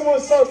Prayer.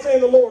 Someone starts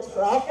saying the Lord's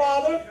Prayer. Our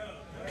Father,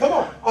 come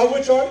on.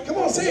 Come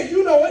on, say it.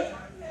 You know it.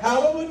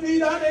 Hallowed be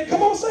thy name.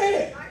 Come on,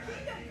 say it.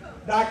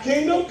 Thy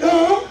kingdom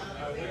come.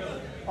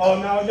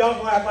 Oh, now y'all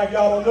gonna act like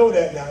y'all don't know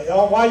that now.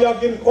 Y'all, why y'all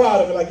getting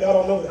quiet of it like y'all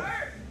don't know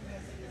that?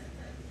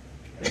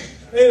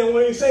 They don't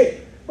want to say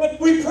it. But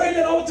we pray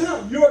that all the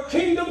time. Your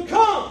kingdom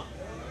come.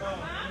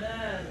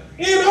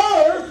 In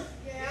earth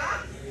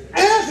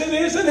as it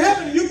is in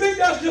heaven. You think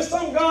that's just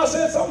something God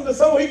said something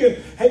so he can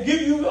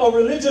give you a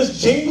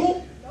religious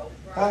jingle?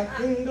 Thy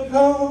kingdom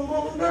come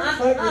on earth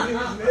like it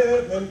is in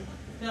heaven.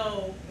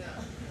 No.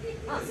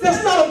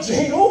 That's not a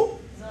jingle.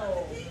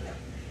 No.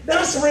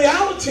 That's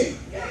reality.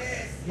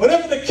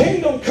 Whenever the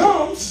kingdom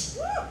comes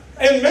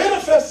and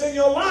manifests in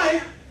your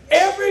life,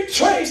 every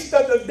trace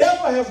that the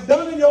devil has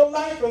done in your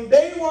life from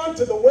day one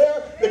to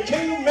where the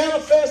kingdom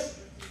manifests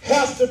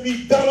has to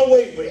be done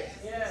away with.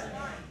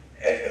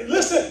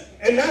 Listen,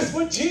 and that's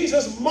what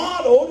Jesus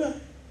modeled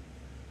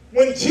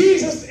when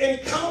Jesus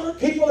encountered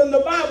people in the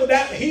Bible.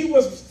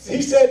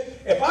 He said,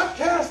 if I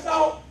cast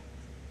out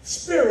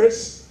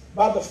spirits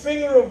by the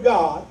finger of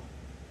God,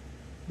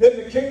 then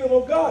the kingdom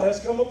of God has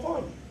come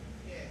upon you.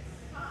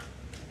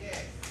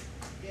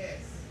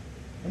 Yes.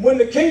 And when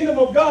the kingdom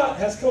of God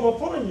has come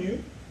upon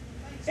you,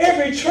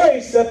 every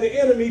trace that the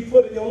enemy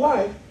put in your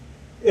life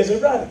is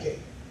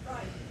eradicated.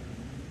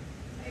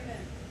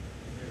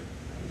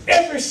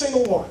 Every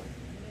single one.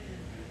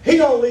 He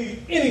don't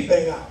leave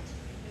anything out.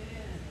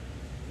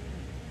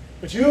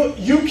 But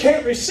you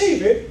can't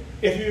receive it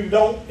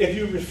if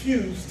you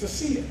refuse to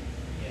see it.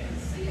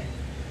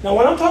 Now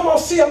when I'm talking about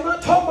see, I'm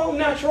not talking about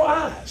natural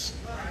eyes.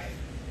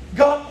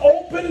 God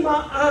opened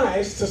my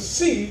eyes to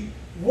see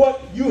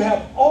what you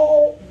have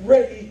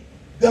already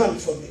done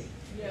for me.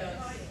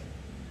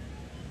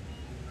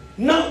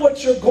 Not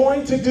what you're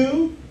going to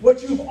do,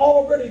 what you've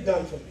already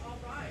done for me.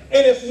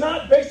 And it's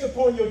not based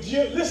upon your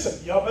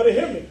listen, y'all better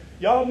hear me.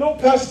 Y'all know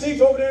Pastor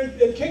Steve's over there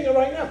in Kenya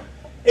right now.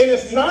 And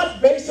it's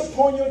not based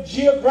upon your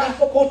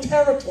geographical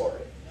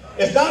territory.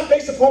 It's not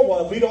based upon,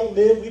 well, we don't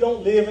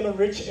live in a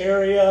rich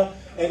area,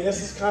 and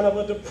this is kind of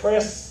a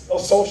depressed or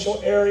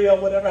social area,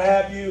 whatever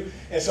have you,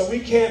 and so we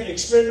can't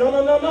experience.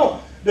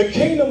 No. The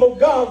kingdom of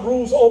God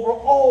rules over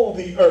all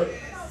the earth.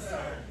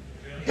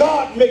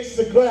 God makes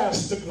the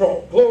grass to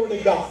grow. Glory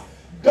to God.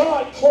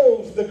 God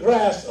clothes the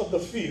grass of the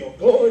field.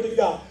 Glory to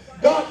God.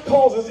 God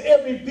causes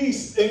every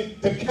beast and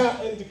the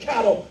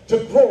cattle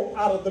to grow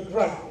out of the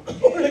ground.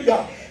 Glory to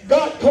God.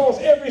 God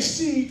caused every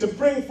seed to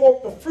bring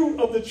forth the fruit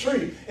of the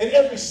tree. And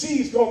every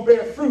seed's going to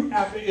bear fruit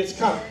after its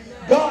kind.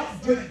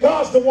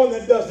 God's the one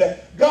that does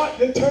that. God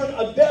can turn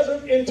a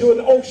desert into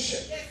an ocean.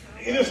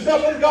 There's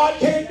nothing God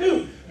can't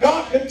do.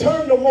 God can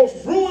turn the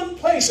most ruined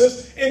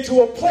places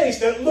into a place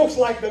that looks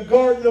like the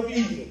Garden of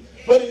Eden.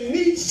 But it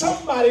needs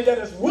somebody that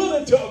is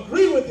willing to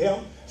agree with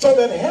him so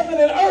that heaven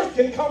and earth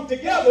can come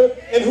together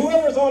and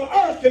whoever's on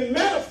earth can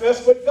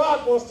manifest what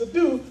God wants to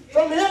do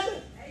from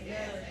heaven.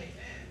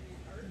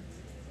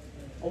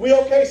 Are we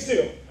okay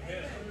still?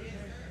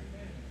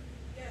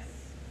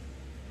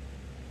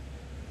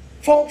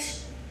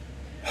 Folks,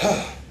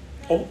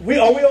 are we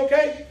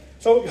okay?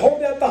 So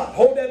hold that thought.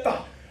 Hold that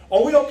thought.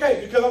 Are we okay?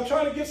 Because I'm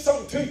trying to get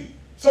something to you.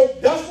 So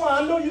that's why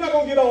I know you're not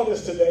going to get all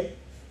this today.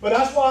 But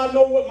that's why I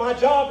know what my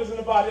job is in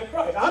the body of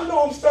Christ. I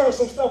know I'm stirring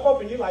some stuff up,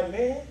 and you're like,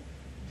 man,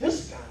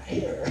 this guy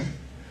here,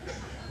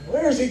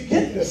 where is he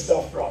getting this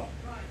stuff from?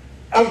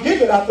 I'm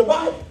getting it out the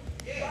Bible.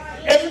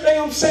 Everything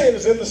I'm saying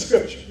is in the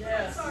Scripture.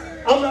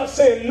 I'm not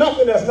saying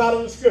nothing that's not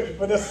in the Scripture.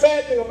 But the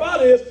sad thing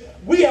about it is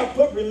we have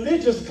put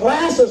religious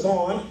glasses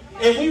on,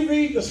 and we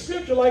read the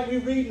Scripture like we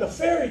read a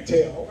fairy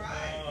tale.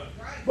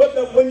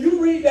 But when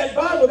you read that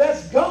Bible,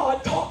 that's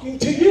God talking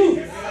to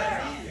you.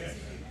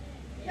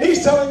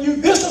 He's telling you,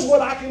 this is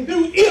what I can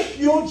do if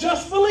you'll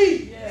just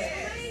believe.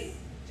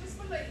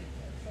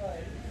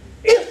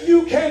 If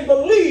you can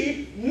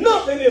believe,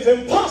 nothing is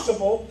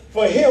impossible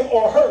for him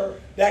or her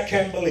that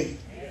can believe.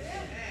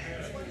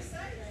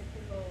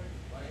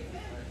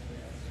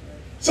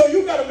 So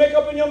you got to make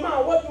up in your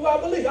mind, what do I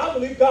believe? I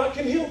believe God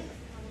can heal me.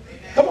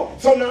 Come on.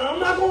 So now I'm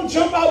not going to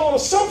jump out on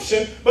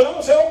assumption, but I'm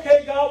going to say,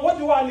 okay, God, what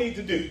do I need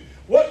to do?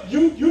 What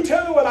you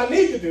tell me what I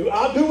need to do.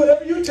 I'll do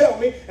whatever you tell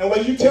me. And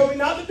what you tell me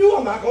not to do,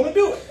 I'm not going to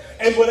do it.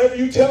 And whatever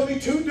you tell me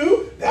to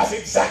do, that's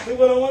exactly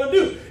what I want to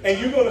do. And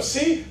you're going to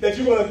see that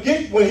you're going to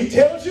get, when he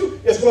tells you,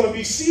 it's going to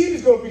be seed.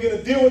 He's going to begin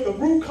to deal with the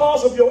root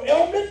cause of your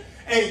ailment.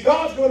 And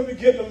God's going to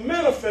begin to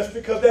manifest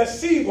because that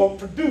seed will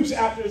produce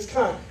after its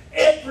kind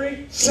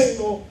every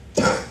single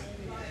time.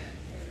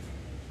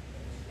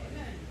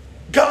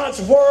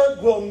 God's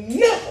word will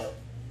never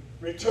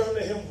return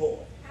to him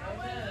void.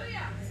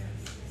 Hallelujah.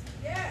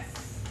 Yes.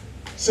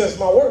 Says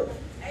my word.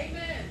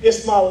 Amen.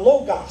 It's my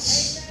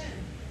logos. Amen.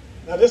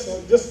 Now this,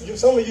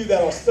 some of you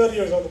that are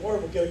studiers of the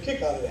word will get a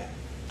kick out of that.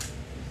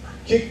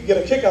 Get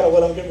a kick out of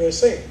what I'm getting ready to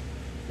say.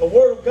 The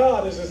word of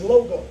God is his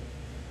logo.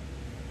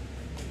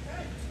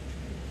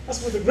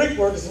 That's what the Greek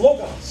word is,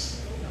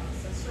 logos.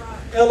 That's right.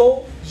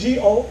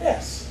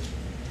 L-O-G-O-S.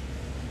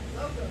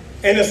 Logo.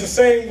 And it's the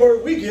same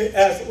word we get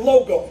as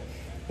logo.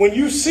 When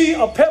you see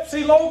a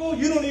Pepsi logo,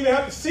 you don't even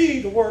have to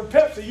see the word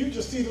Pepsi. You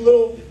just see the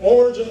little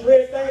orange and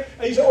red thing,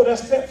 and you say, oh,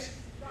 that's Pepsi.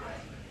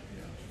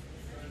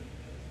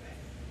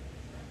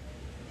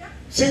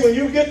 See, when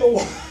you get the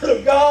word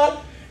of God,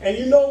 and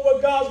you know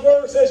what God's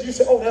word says, you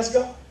say, oh, that's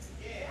God.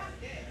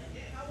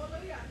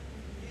 Hallelujah.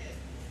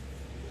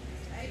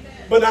 Amen.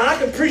 But now I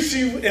can preach to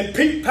you, and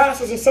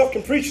pastors and stuff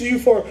can preach to you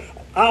for an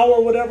hour,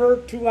 whatever,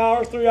 2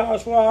 hours, 3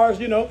 hours, 4 hours,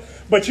 you know.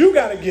 But you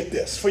got to get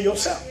this for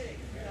yourself.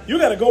 You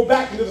got to go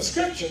back into the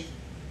scripture,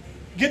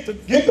 get the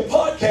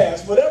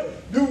podcast, whatever,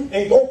 do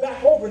and go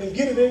back over it and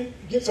get it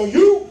in. So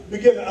you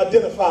begin to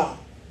identify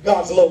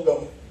God's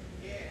logo.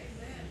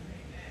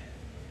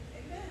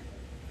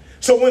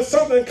 So when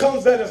something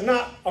comes that is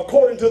not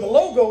according to the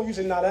logo, you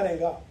say, no, that ain't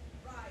God.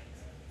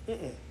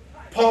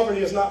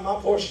 Poverty is not my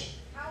portion.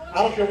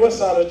 I don't care what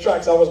side of the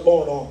tracks I was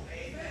born on.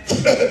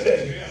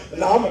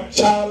 Now I'm a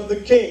child of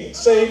the King.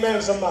 Say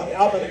amen, somebody.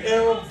 I'm an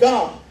heir of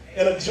God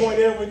and a joint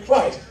heir with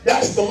Christ.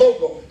 That's the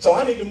logo. So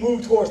I need to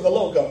move towards the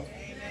logo.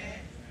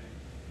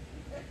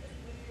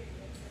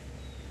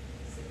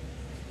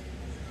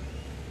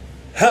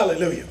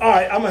 Hallelujah. All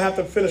right, I'm going to have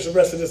to finish the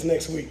rest of this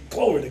next week.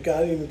 Glory to God.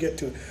 I didn't even get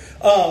to it.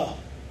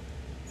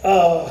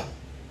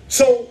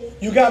 So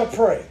you got to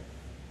pray.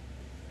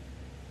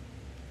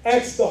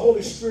 Ask the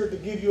Holy Spirit to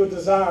give you a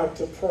desire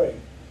to pray.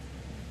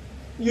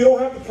 You don't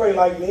have to pray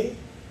like me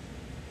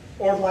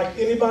or like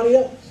anybody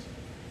else.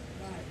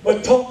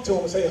 But talk to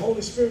him and say,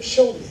 Holy Spirit,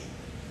 show me.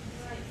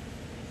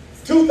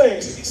 Two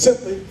things,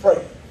 simply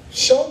pray.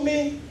 Show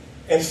me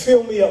and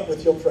fill me up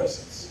with your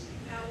presence.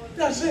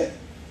 That's it.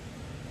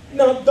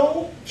 Now,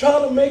 don't try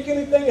to make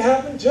anything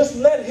happen. Just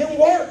let him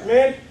work,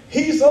 man.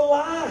 He's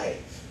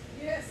alive.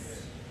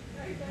 Yes.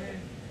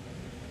 Amen.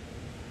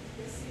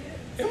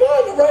 Am I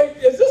on the right?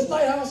 Is this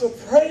lighthouse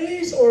of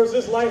praise or is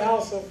this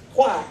lighthouse of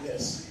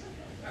quietness?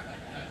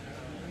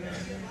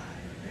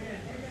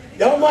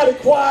 Y'all mighty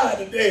quiet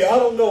today. I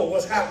don't know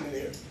what's happening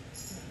here.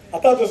 I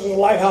thought this was a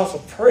lighthouse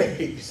of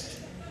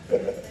praise.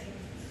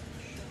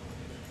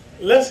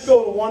 Let's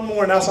go to one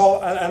more, and that's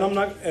all. And I'm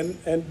not.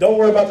 And don't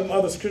worry about them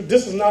other scriptures.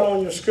 This is not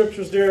on your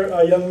scriptures, dear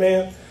young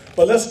man.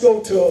 But let's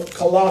go to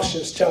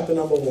Colossians chapter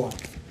number 1.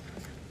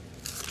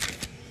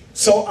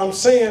 So I'm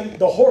saying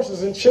the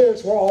horses and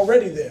chariots were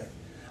already there.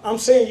 I'm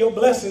saying your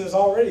blessing is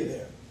already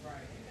there.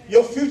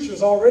 Your future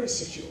is already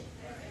secure.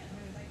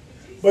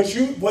 But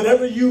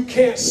whatever you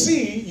can't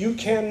see, you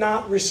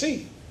cannot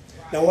receive.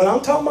 Now, when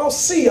I'm talking about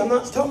see, I'm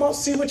not talking about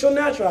see with your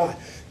natural eye.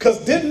 Because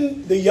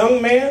didn't the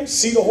young man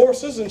see the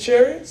horses and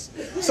chariots?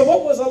 So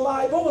what was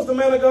the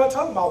man of God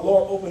talking about?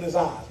 Lord, open his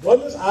eyes.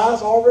 Wasn't his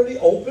eyes already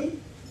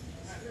open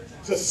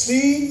to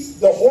see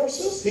the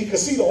horses? He could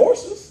see the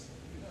horses.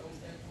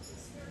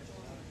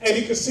 And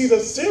he could see the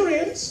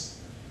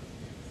Syrians.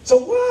 So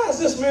why is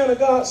this man of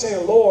God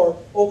saying, Lord,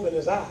 open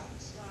his eyes?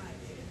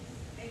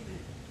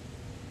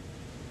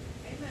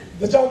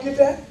 Did y'all get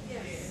that?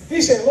 Yes.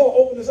 He said, Lord,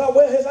 open his eyes.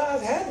 Well, his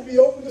eyes had to be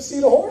open to see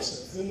the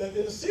horses and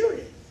the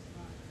Syrians.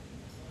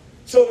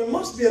 So there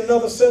must be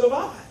another set of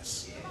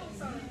eyes.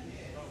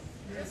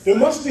 There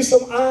must be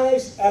some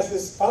eyes, as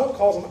this Bible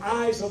calls them,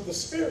 eyes of the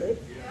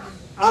Spirit,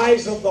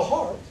 eyes of the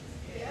heart,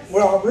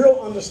 where our real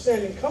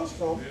understanding comes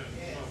from.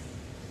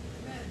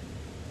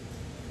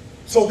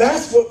 So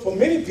that's what, for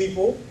many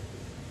people,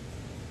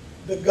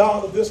 the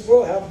God of this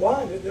world have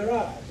blinded their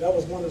eyes. That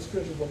was one of the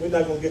scriptures, but we're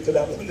not going to get to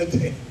that one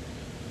today.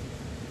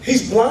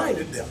 He's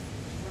blinded them.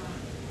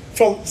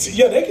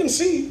 They can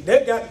see.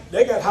 They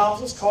got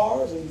houses,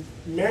 cars, and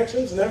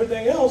mansions, and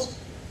everything else.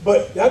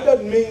 But that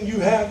doesn't mean you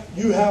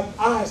have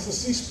eyes to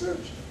see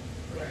spiritually.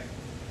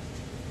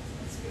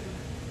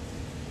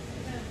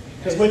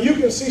 Because when you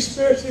can see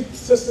spiritually,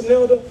 Sister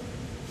Nelda,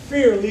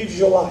 fear leaves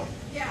your life.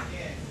 Yeah.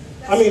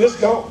 I mean, it's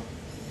gone.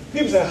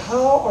 People say,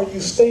 how are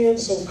you staying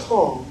so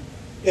calm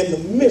in the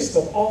midst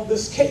of all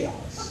this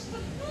chaos?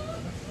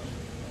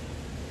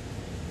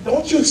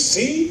 Don't you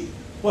see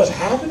what's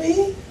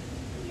happening?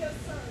 Yes,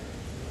 sir.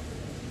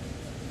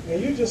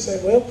 And you just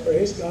say, well,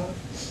 praise God.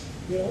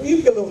 You know,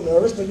 you get a little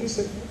nervous, but you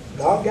say,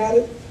 God got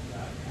it.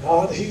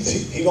 God,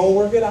 he gonna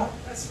work it out.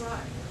 That's right.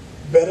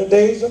 Better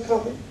days are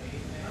coming.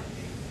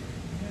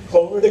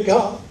 Glory to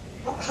God.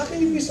 How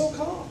can you be so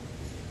calm?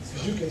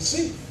 Because you can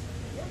see.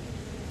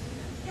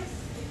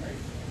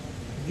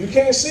 You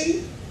can't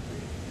see?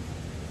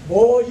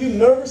 Boy, you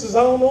nervous as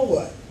I don't know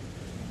what.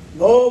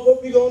 Lord,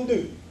 what we gonna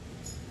do?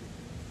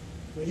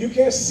 When you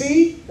can't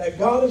see that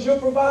God is your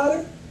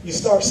provider, you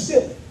start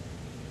stealing.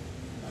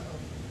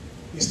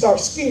 You start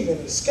scheming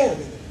and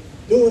scamming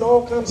and doing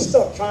all kinds of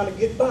stuff, trying to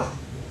get by.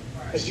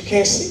 Because you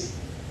can't see.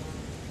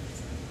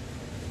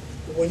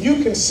 But when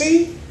you can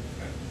see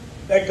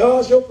that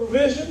God's your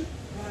provision,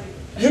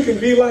 you can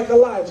be like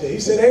Elijah. He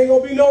said, ain't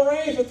going to be no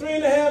rain for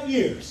 3.5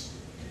 years.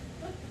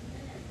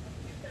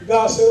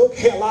 God said,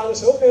 okay. Elijah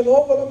said, okay,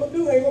 Lord, what I'm going to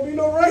do? Ain't going to be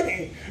no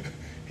rain.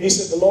 He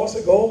said, the Lord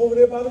said, go over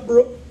there by the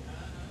brook.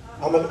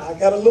 I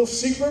got a little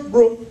secret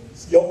brook,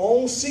 your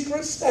own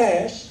secret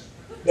stash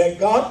that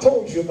God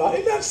told you about.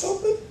 Isn't that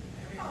something?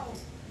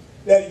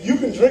 That you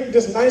can drink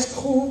this nice,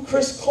 cool,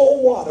 crisp,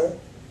 cold water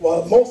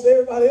while most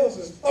everybody else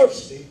is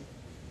thirsty.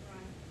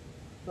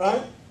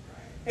 Right?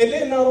 And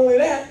then not only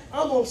that,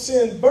 I'm going to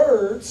send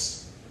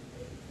birds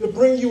to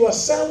bring you a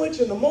sandwich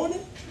in the morning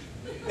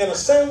and a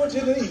sandwich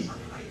in the evening.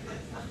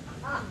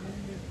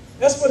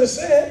 That's what it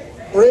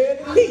said,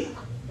 bread and meat.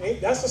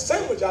 That's a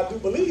sandwich, I do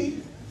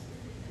believe.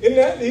 Isn't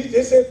that?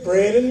 They said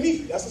bread and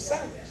meat. That's a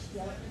sandwich.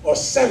 Or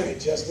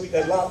sandwich. That's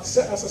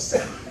a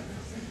sandwich.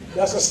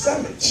 That's a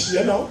sandwich,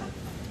 you know.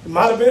 It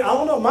might have been, I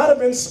don't know, it might have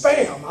been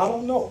spam. I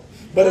don't know.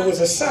 But it was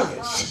a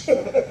sandwich.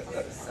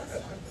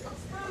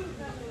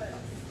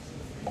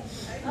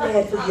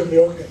 Lord, forgive me,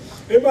 okay.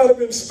 It might have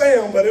been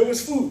spam, but it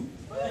was food.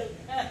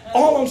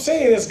 All I'm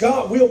saying is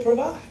God will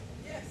provide.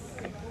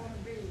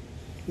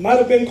 Might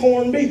have been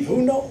corned beef,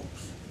 who knows?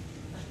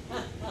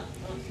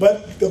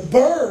 But the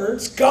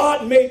birds,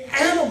 God made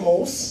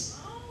animals.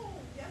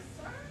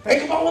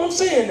 Think about what I'm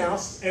saying now.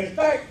 In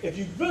fact, if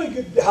you really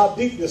get how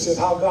deep this is,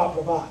 how God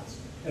provides.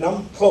 And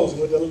I'm closing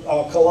with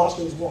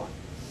Colossians 1.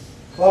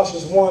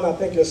 Colossians 1, I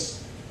think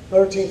it's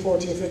 13,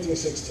 14, 15,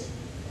 16.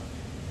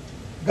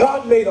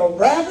 God made a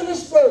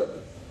ravenous bird,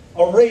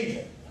 a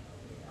raven,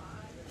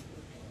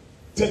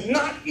 to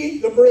not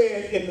eat the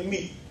bread and the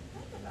meat,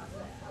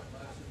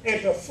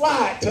 and to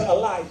fly to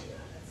Elijah.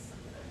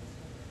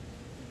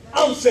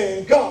 I'm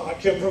saying God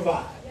can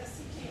provide.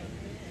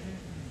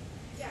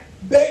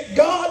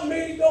 God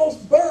made those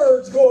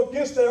birds go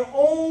against their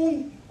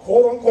own,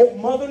 quote-unquote,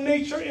 Mother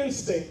Nature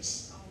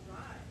instincts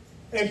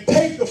and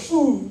take the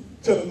food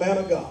to the man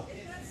of God.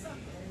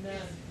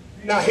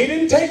 Now, he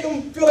didn't take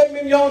them filet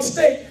mignon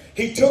steak.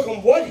 He took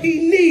them what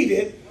he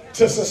needed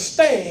to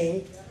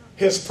sustain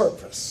his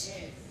purpose.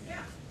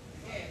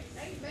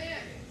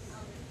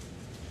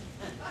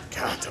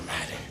 God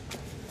almighty.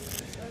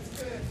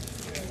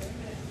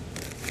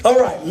 All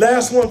right,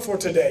 last one for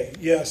today.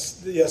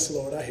 Yes,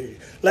 Lord, I hear you.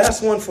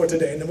 Last one for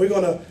today. And then we're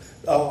going to,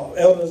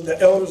 the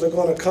elders are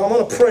going to come. I'm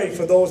going to pray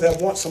for those that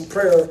want some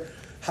prayer.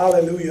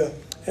 Hallelujah.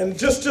 And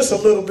just a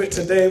little bit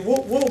today.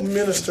 We'll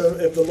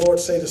minister, if the Lord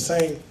say the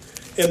same,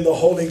 in the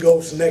Holy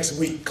Ghost next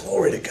week.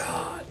 Glory to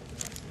God.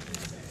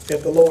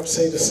 If the Lord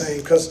say the same.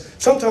 Because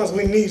sometimes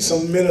we need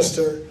some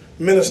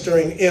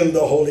ministering in the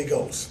Holy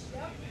Ghost.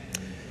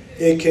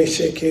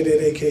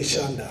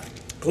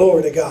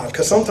 Glory to God.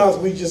 Because sometimes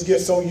we just get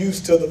so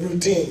used to the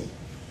routine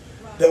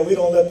that we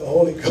don't let the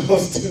Holy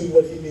Ghost do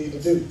what he needs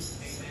to do.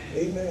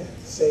 Amen.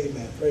 Say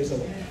amen. Praise the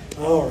Lord.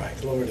 All right.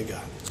 Glory to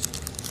God.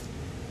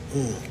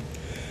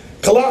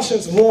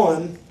 Colossians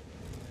 1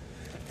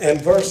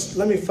 and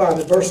let me find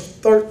it. Verse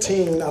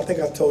 13, I think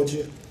I told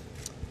you.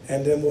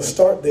 And then we'll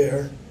start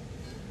there.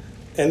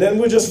 And then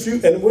like I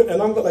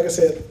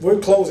said, we're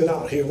closing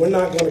out here. We're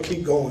not going to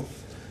keep going.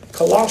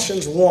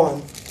 Colossians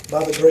 1,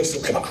 by the grace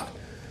of God.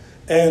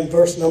 And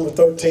verse number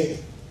 13.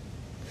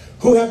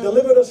 Who have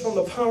delivered us from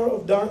the power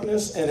of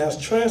darkness and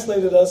has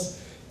translated us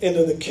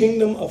into the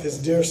kingdom of his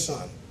dear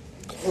Son.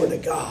 Glory to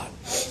God.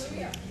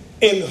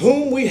 In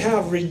whom we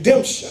have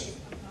redemption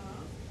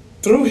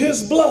through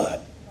his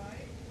blood,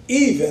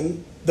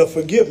 even the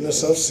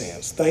forgiveness of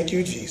sins. Thank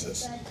you,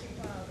 Jesus.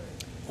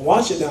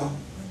 Watch it now.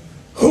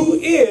 Who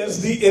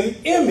is an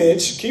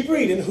image, keep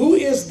reading, who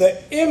is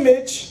the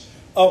image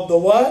of the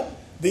what?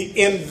 The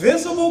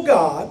invisible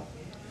God,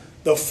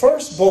 the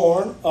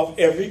firstborn of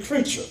every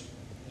creature.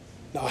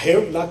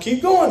 Now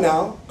keep going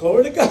now.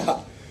 Glory to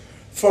God.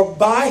 For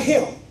by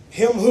him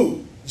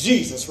who?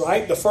 Jesus,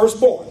 right? The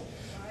firstborn.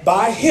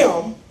 By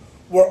him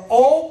were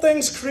all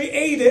things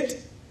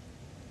created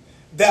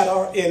that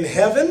are in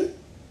heaven.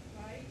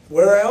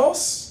 Where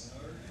else?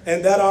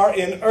 And that are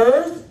in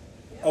earth.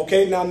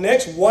 Okay, now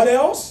next, what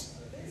else?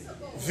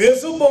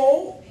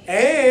 Visible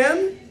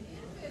and,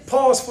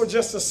 pause for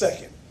just a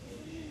second.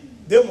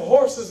 Them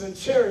horses and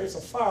chariots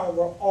of fire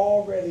were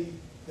already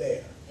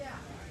there.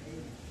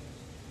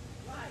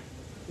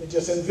 They're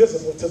just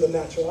invisible to the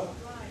natural eye.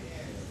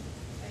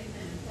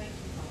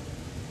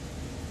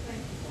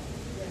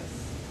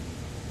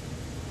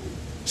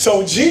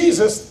 So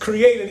Jesus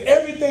created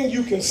everything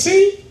you can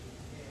see.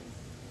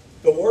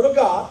 The Word of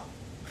God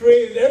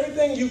created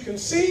everything you can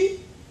see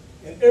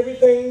and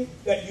everything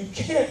that you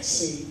can't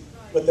see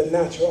with the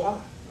natural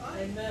eye.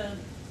 Amen.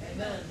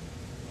 Amen.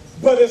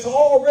 But it's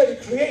already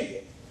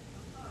created.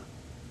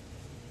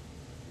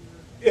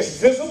 It's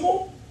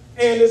visible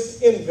and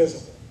it's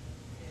invisible.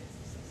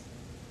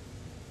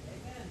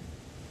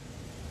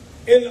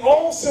 In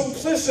all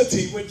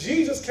simplicity, what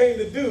Jesus came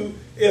to do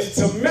is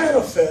to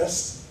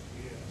manifest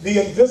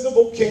the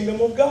invisible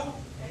kingdom of God.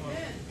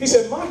 He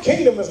said, my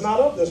kingdom is not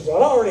of this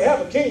world. I already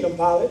have a kingdom,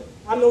 Pilate.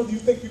 I know you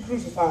think you're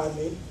crucifying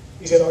me.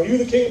 He said, are you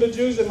the king of the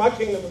Jews? And my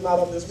kingdom is not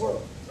of this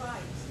world.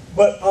 Right.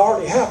 But I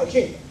already have a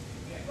kingdom.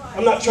 Right.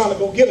 I'm not trying to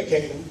go get a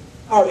kingdom.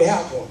 I already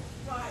have one.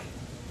 Right.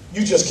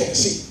 You just can't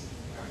see it.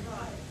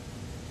 Right.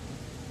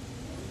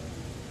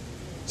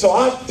 So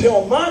I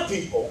tell my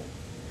people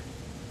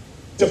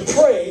to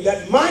pray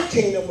that my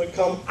kingdom would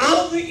come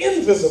out of the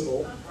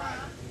invisible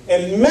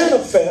and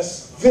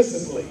manifest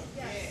visibly.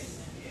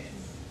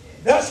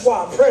 That's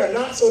why prayer,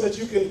 not so that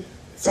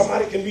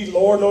somebody can be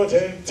Lord, Lord,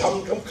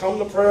 come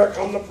to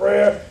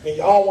prayer, and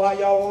y'all, why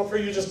y'all want to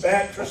pray? You're just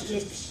bad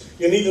Christians.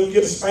 You need to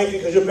get a spanking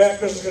because you're bad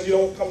Christians because you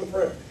don't come to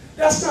prayer.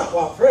 That's not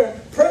why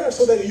prayer. Prayer is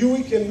so that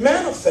we can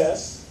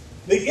manifest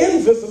the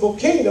invisible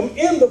kingdom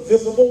in the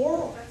visible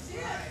world.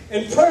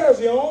 And prayer is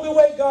the only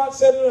way God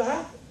said it will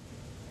happen.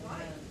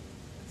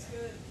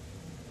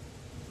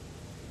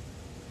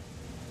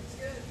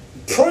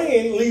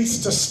 Praying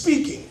leads to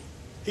speaking.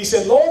 He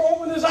said, Lord,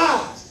 open his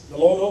eyes. The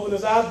Lord opened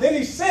his eyes. Then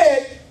he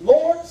said,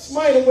 Lord,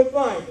 smite him with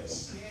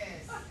blindness.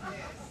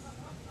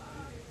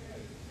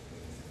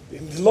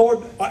 Yes. The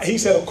Lord, he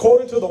said,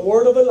 according to the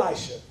word of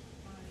Elisha,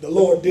 the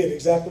Lord did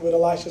exactly what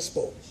Elisha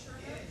spoke.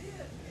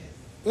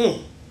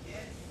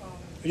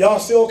 Y'all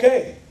still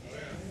okay?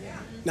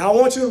 Now I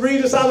want you to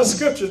read this out of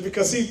scriptures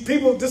because see,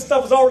 people, this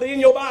stuff is already in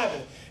your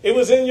Bible. It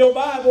was in your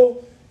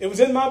Bible. It was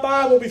in my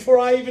Bible before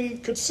I even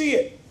could see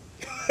it.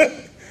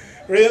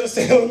 You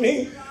understand what I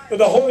mean? But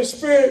the Holy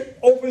Spirit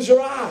opens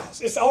your eyes.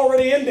 It's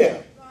already in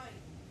there.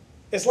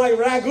 It's like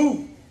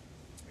ragu.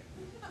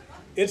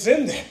 It's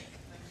in there.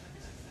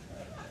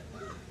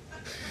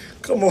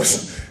 Come on,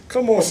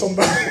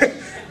 somebody.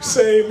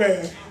 Say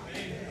amen.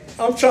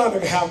 I'm trying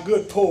to have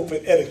good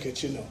pulpit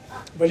etiquette,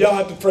 But y'all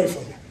have to pray for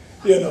me,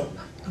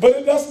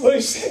 But that's what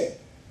he said.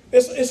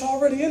 It's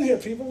already in here,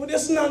 people. But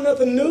it's not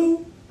nothing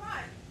new.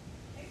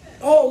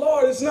 Oh,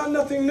 Lord, it's not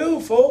nothing new,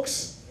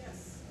 folks.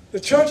 The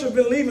church has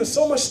been leaving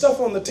so much stuff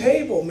on the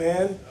table,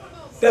 man,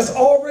 that's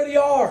already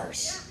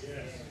ours.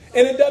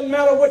 And it doesn't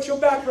matter what your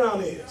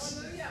background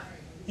is.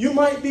 You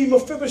might be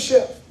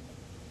Mephibosheth.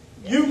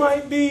 You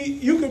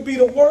could be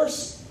the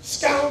worst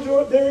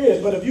scoundrel there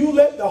is. But if you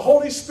let the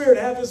Holy Spirit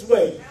have his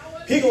way,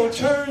 he's going to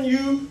turn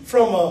you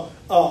from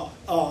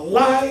a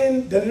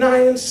lying,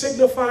 denying,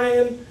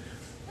 signifying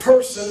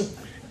person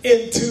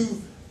into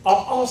an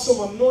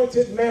awesome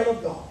anointed man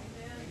of God.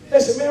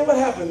 They said, man, what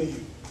happened to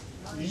you?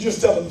 You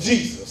just tell them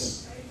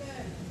Jesus.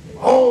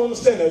 I don't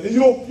understand that.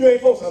 You ain't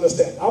supposed to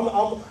understand. I'm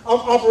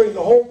operating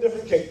a whole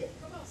different kingdom.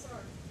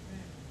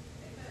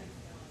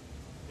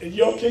 And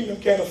your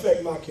kingdom can't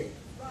affect my kingdom.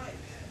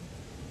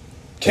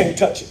 Can't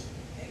touch it.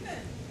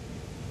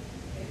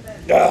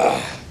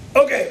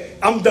 Okay,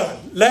 I'm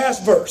done.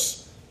 Last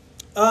verse.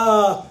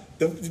 The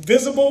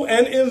visible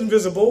and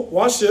invisible.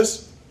 Watch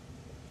this.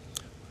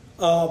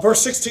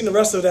 Verse 16, the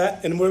rest of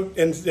that, and we're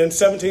in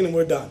 17, and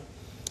we're done.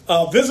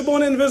 Visible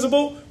and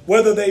invisible,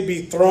 whether they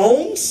be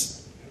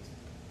thrones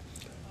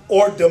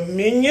or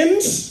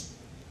dominions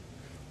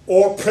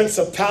or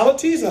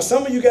principalities. Now,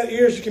 some of you got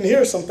ears, you can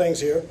hear some things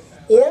here.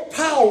 Or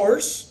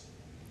powers.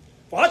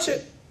 Watch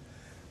it.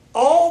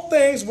 All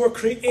things were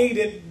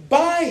created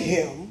by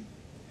him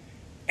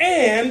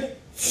and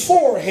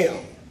for him.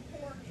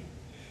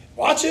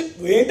 Watch it.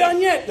 We ain't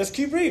done yet. Let's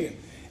keep reading.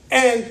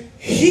 And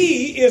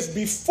he is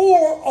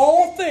before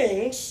all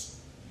things,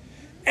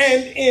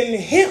 and in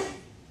him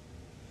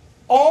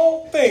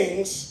all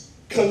things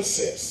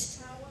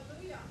consist.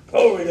 Hallelujah.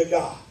 Glory to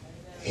God.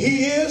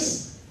 He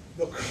is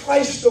the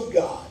Christ of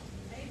God.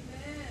 Amen.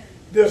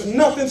 There's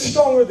nothing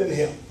stronger than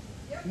him.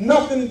 Yep.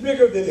 Nothing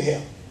bigger than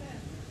him.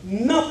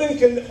 Amen. Nothing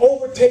can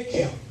overtake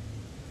him.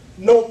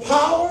 no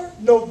power,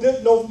 no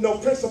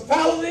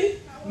principality,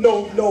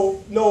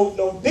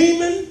 no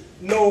demon,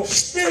 no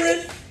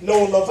spirit,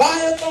 no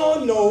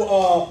Leviathan,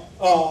 no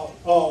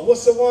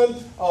what's the one?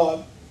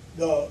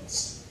 The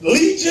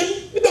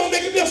Legion. It don't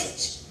make a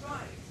difference.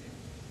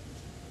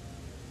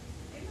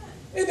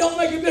 It don't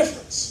make a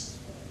difference.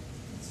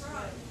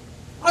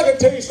 I can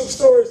tell you some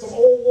stories, some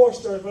old war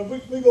stories, but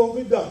we're going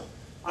to be done.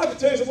 I can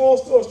tell you some old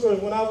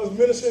stories when I was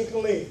ministering in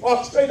Killeen.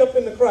 Walked straight up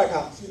in the crack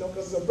house,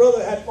 because the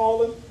brother had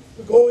fallen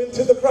to go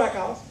into the crack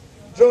house.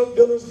 Drug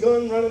dealers,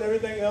 gun running,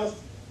 everything else.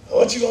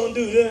 What you going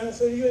to do? I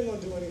said, you ain't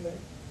going to do anything.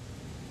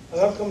 I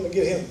said, I'm coming to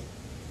get him.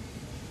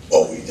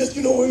 Oh,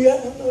 you know where you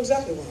at? I know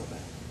exactly where I'm at.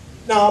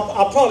 Now,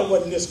 I probably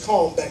wasn't this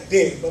calm back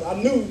then, but I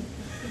knew.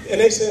 And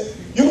they said,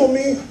 you know what I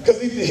mean? Because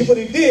what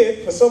he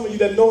did, for some of you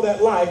that know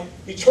that life,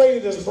 he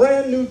traded his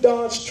brand new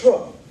Dodge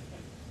truck.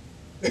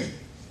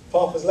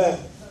 Papa's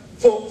laughing.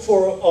 For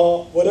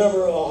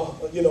whatever,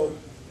 for the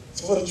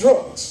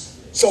drugs.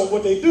 So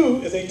what they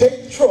do is they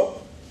take the truck,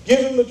 give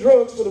him the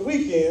drugs for the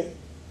weekend,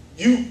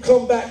 you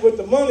come back with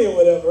the money or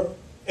whatever,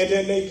 and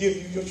then they give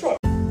you your truck.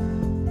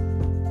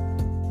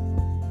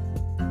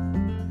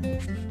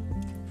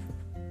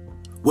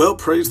 Well,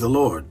 praise the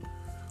Lord.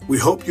 We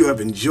hope you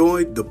have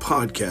enjoyed the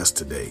podcast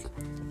today.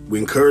 We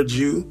encourage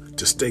you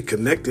to stay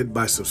connected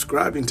by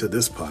subscribing to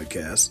this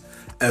podcast,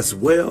 as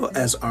well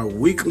as our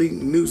weekly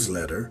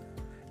newsletter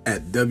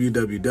at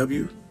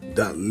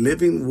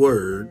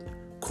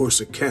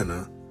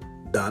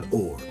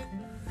www.livingwordcorsicana.org.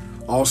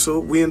 Also,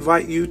 we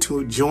invite you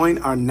to join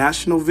our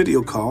national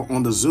video call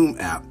on the Zoom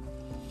app.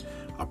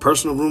 Our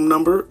personal room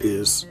number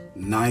is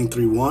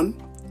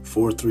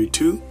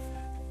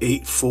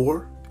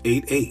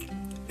 931-432-8488.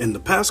 And the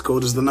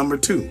passcode is the number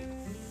 2.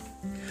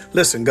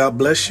 Listen, God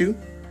bless you.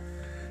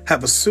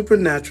 Have a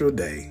supernatural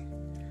day.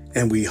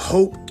 And we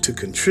hope to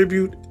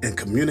contribute and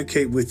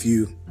communicate with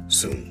you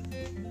soon.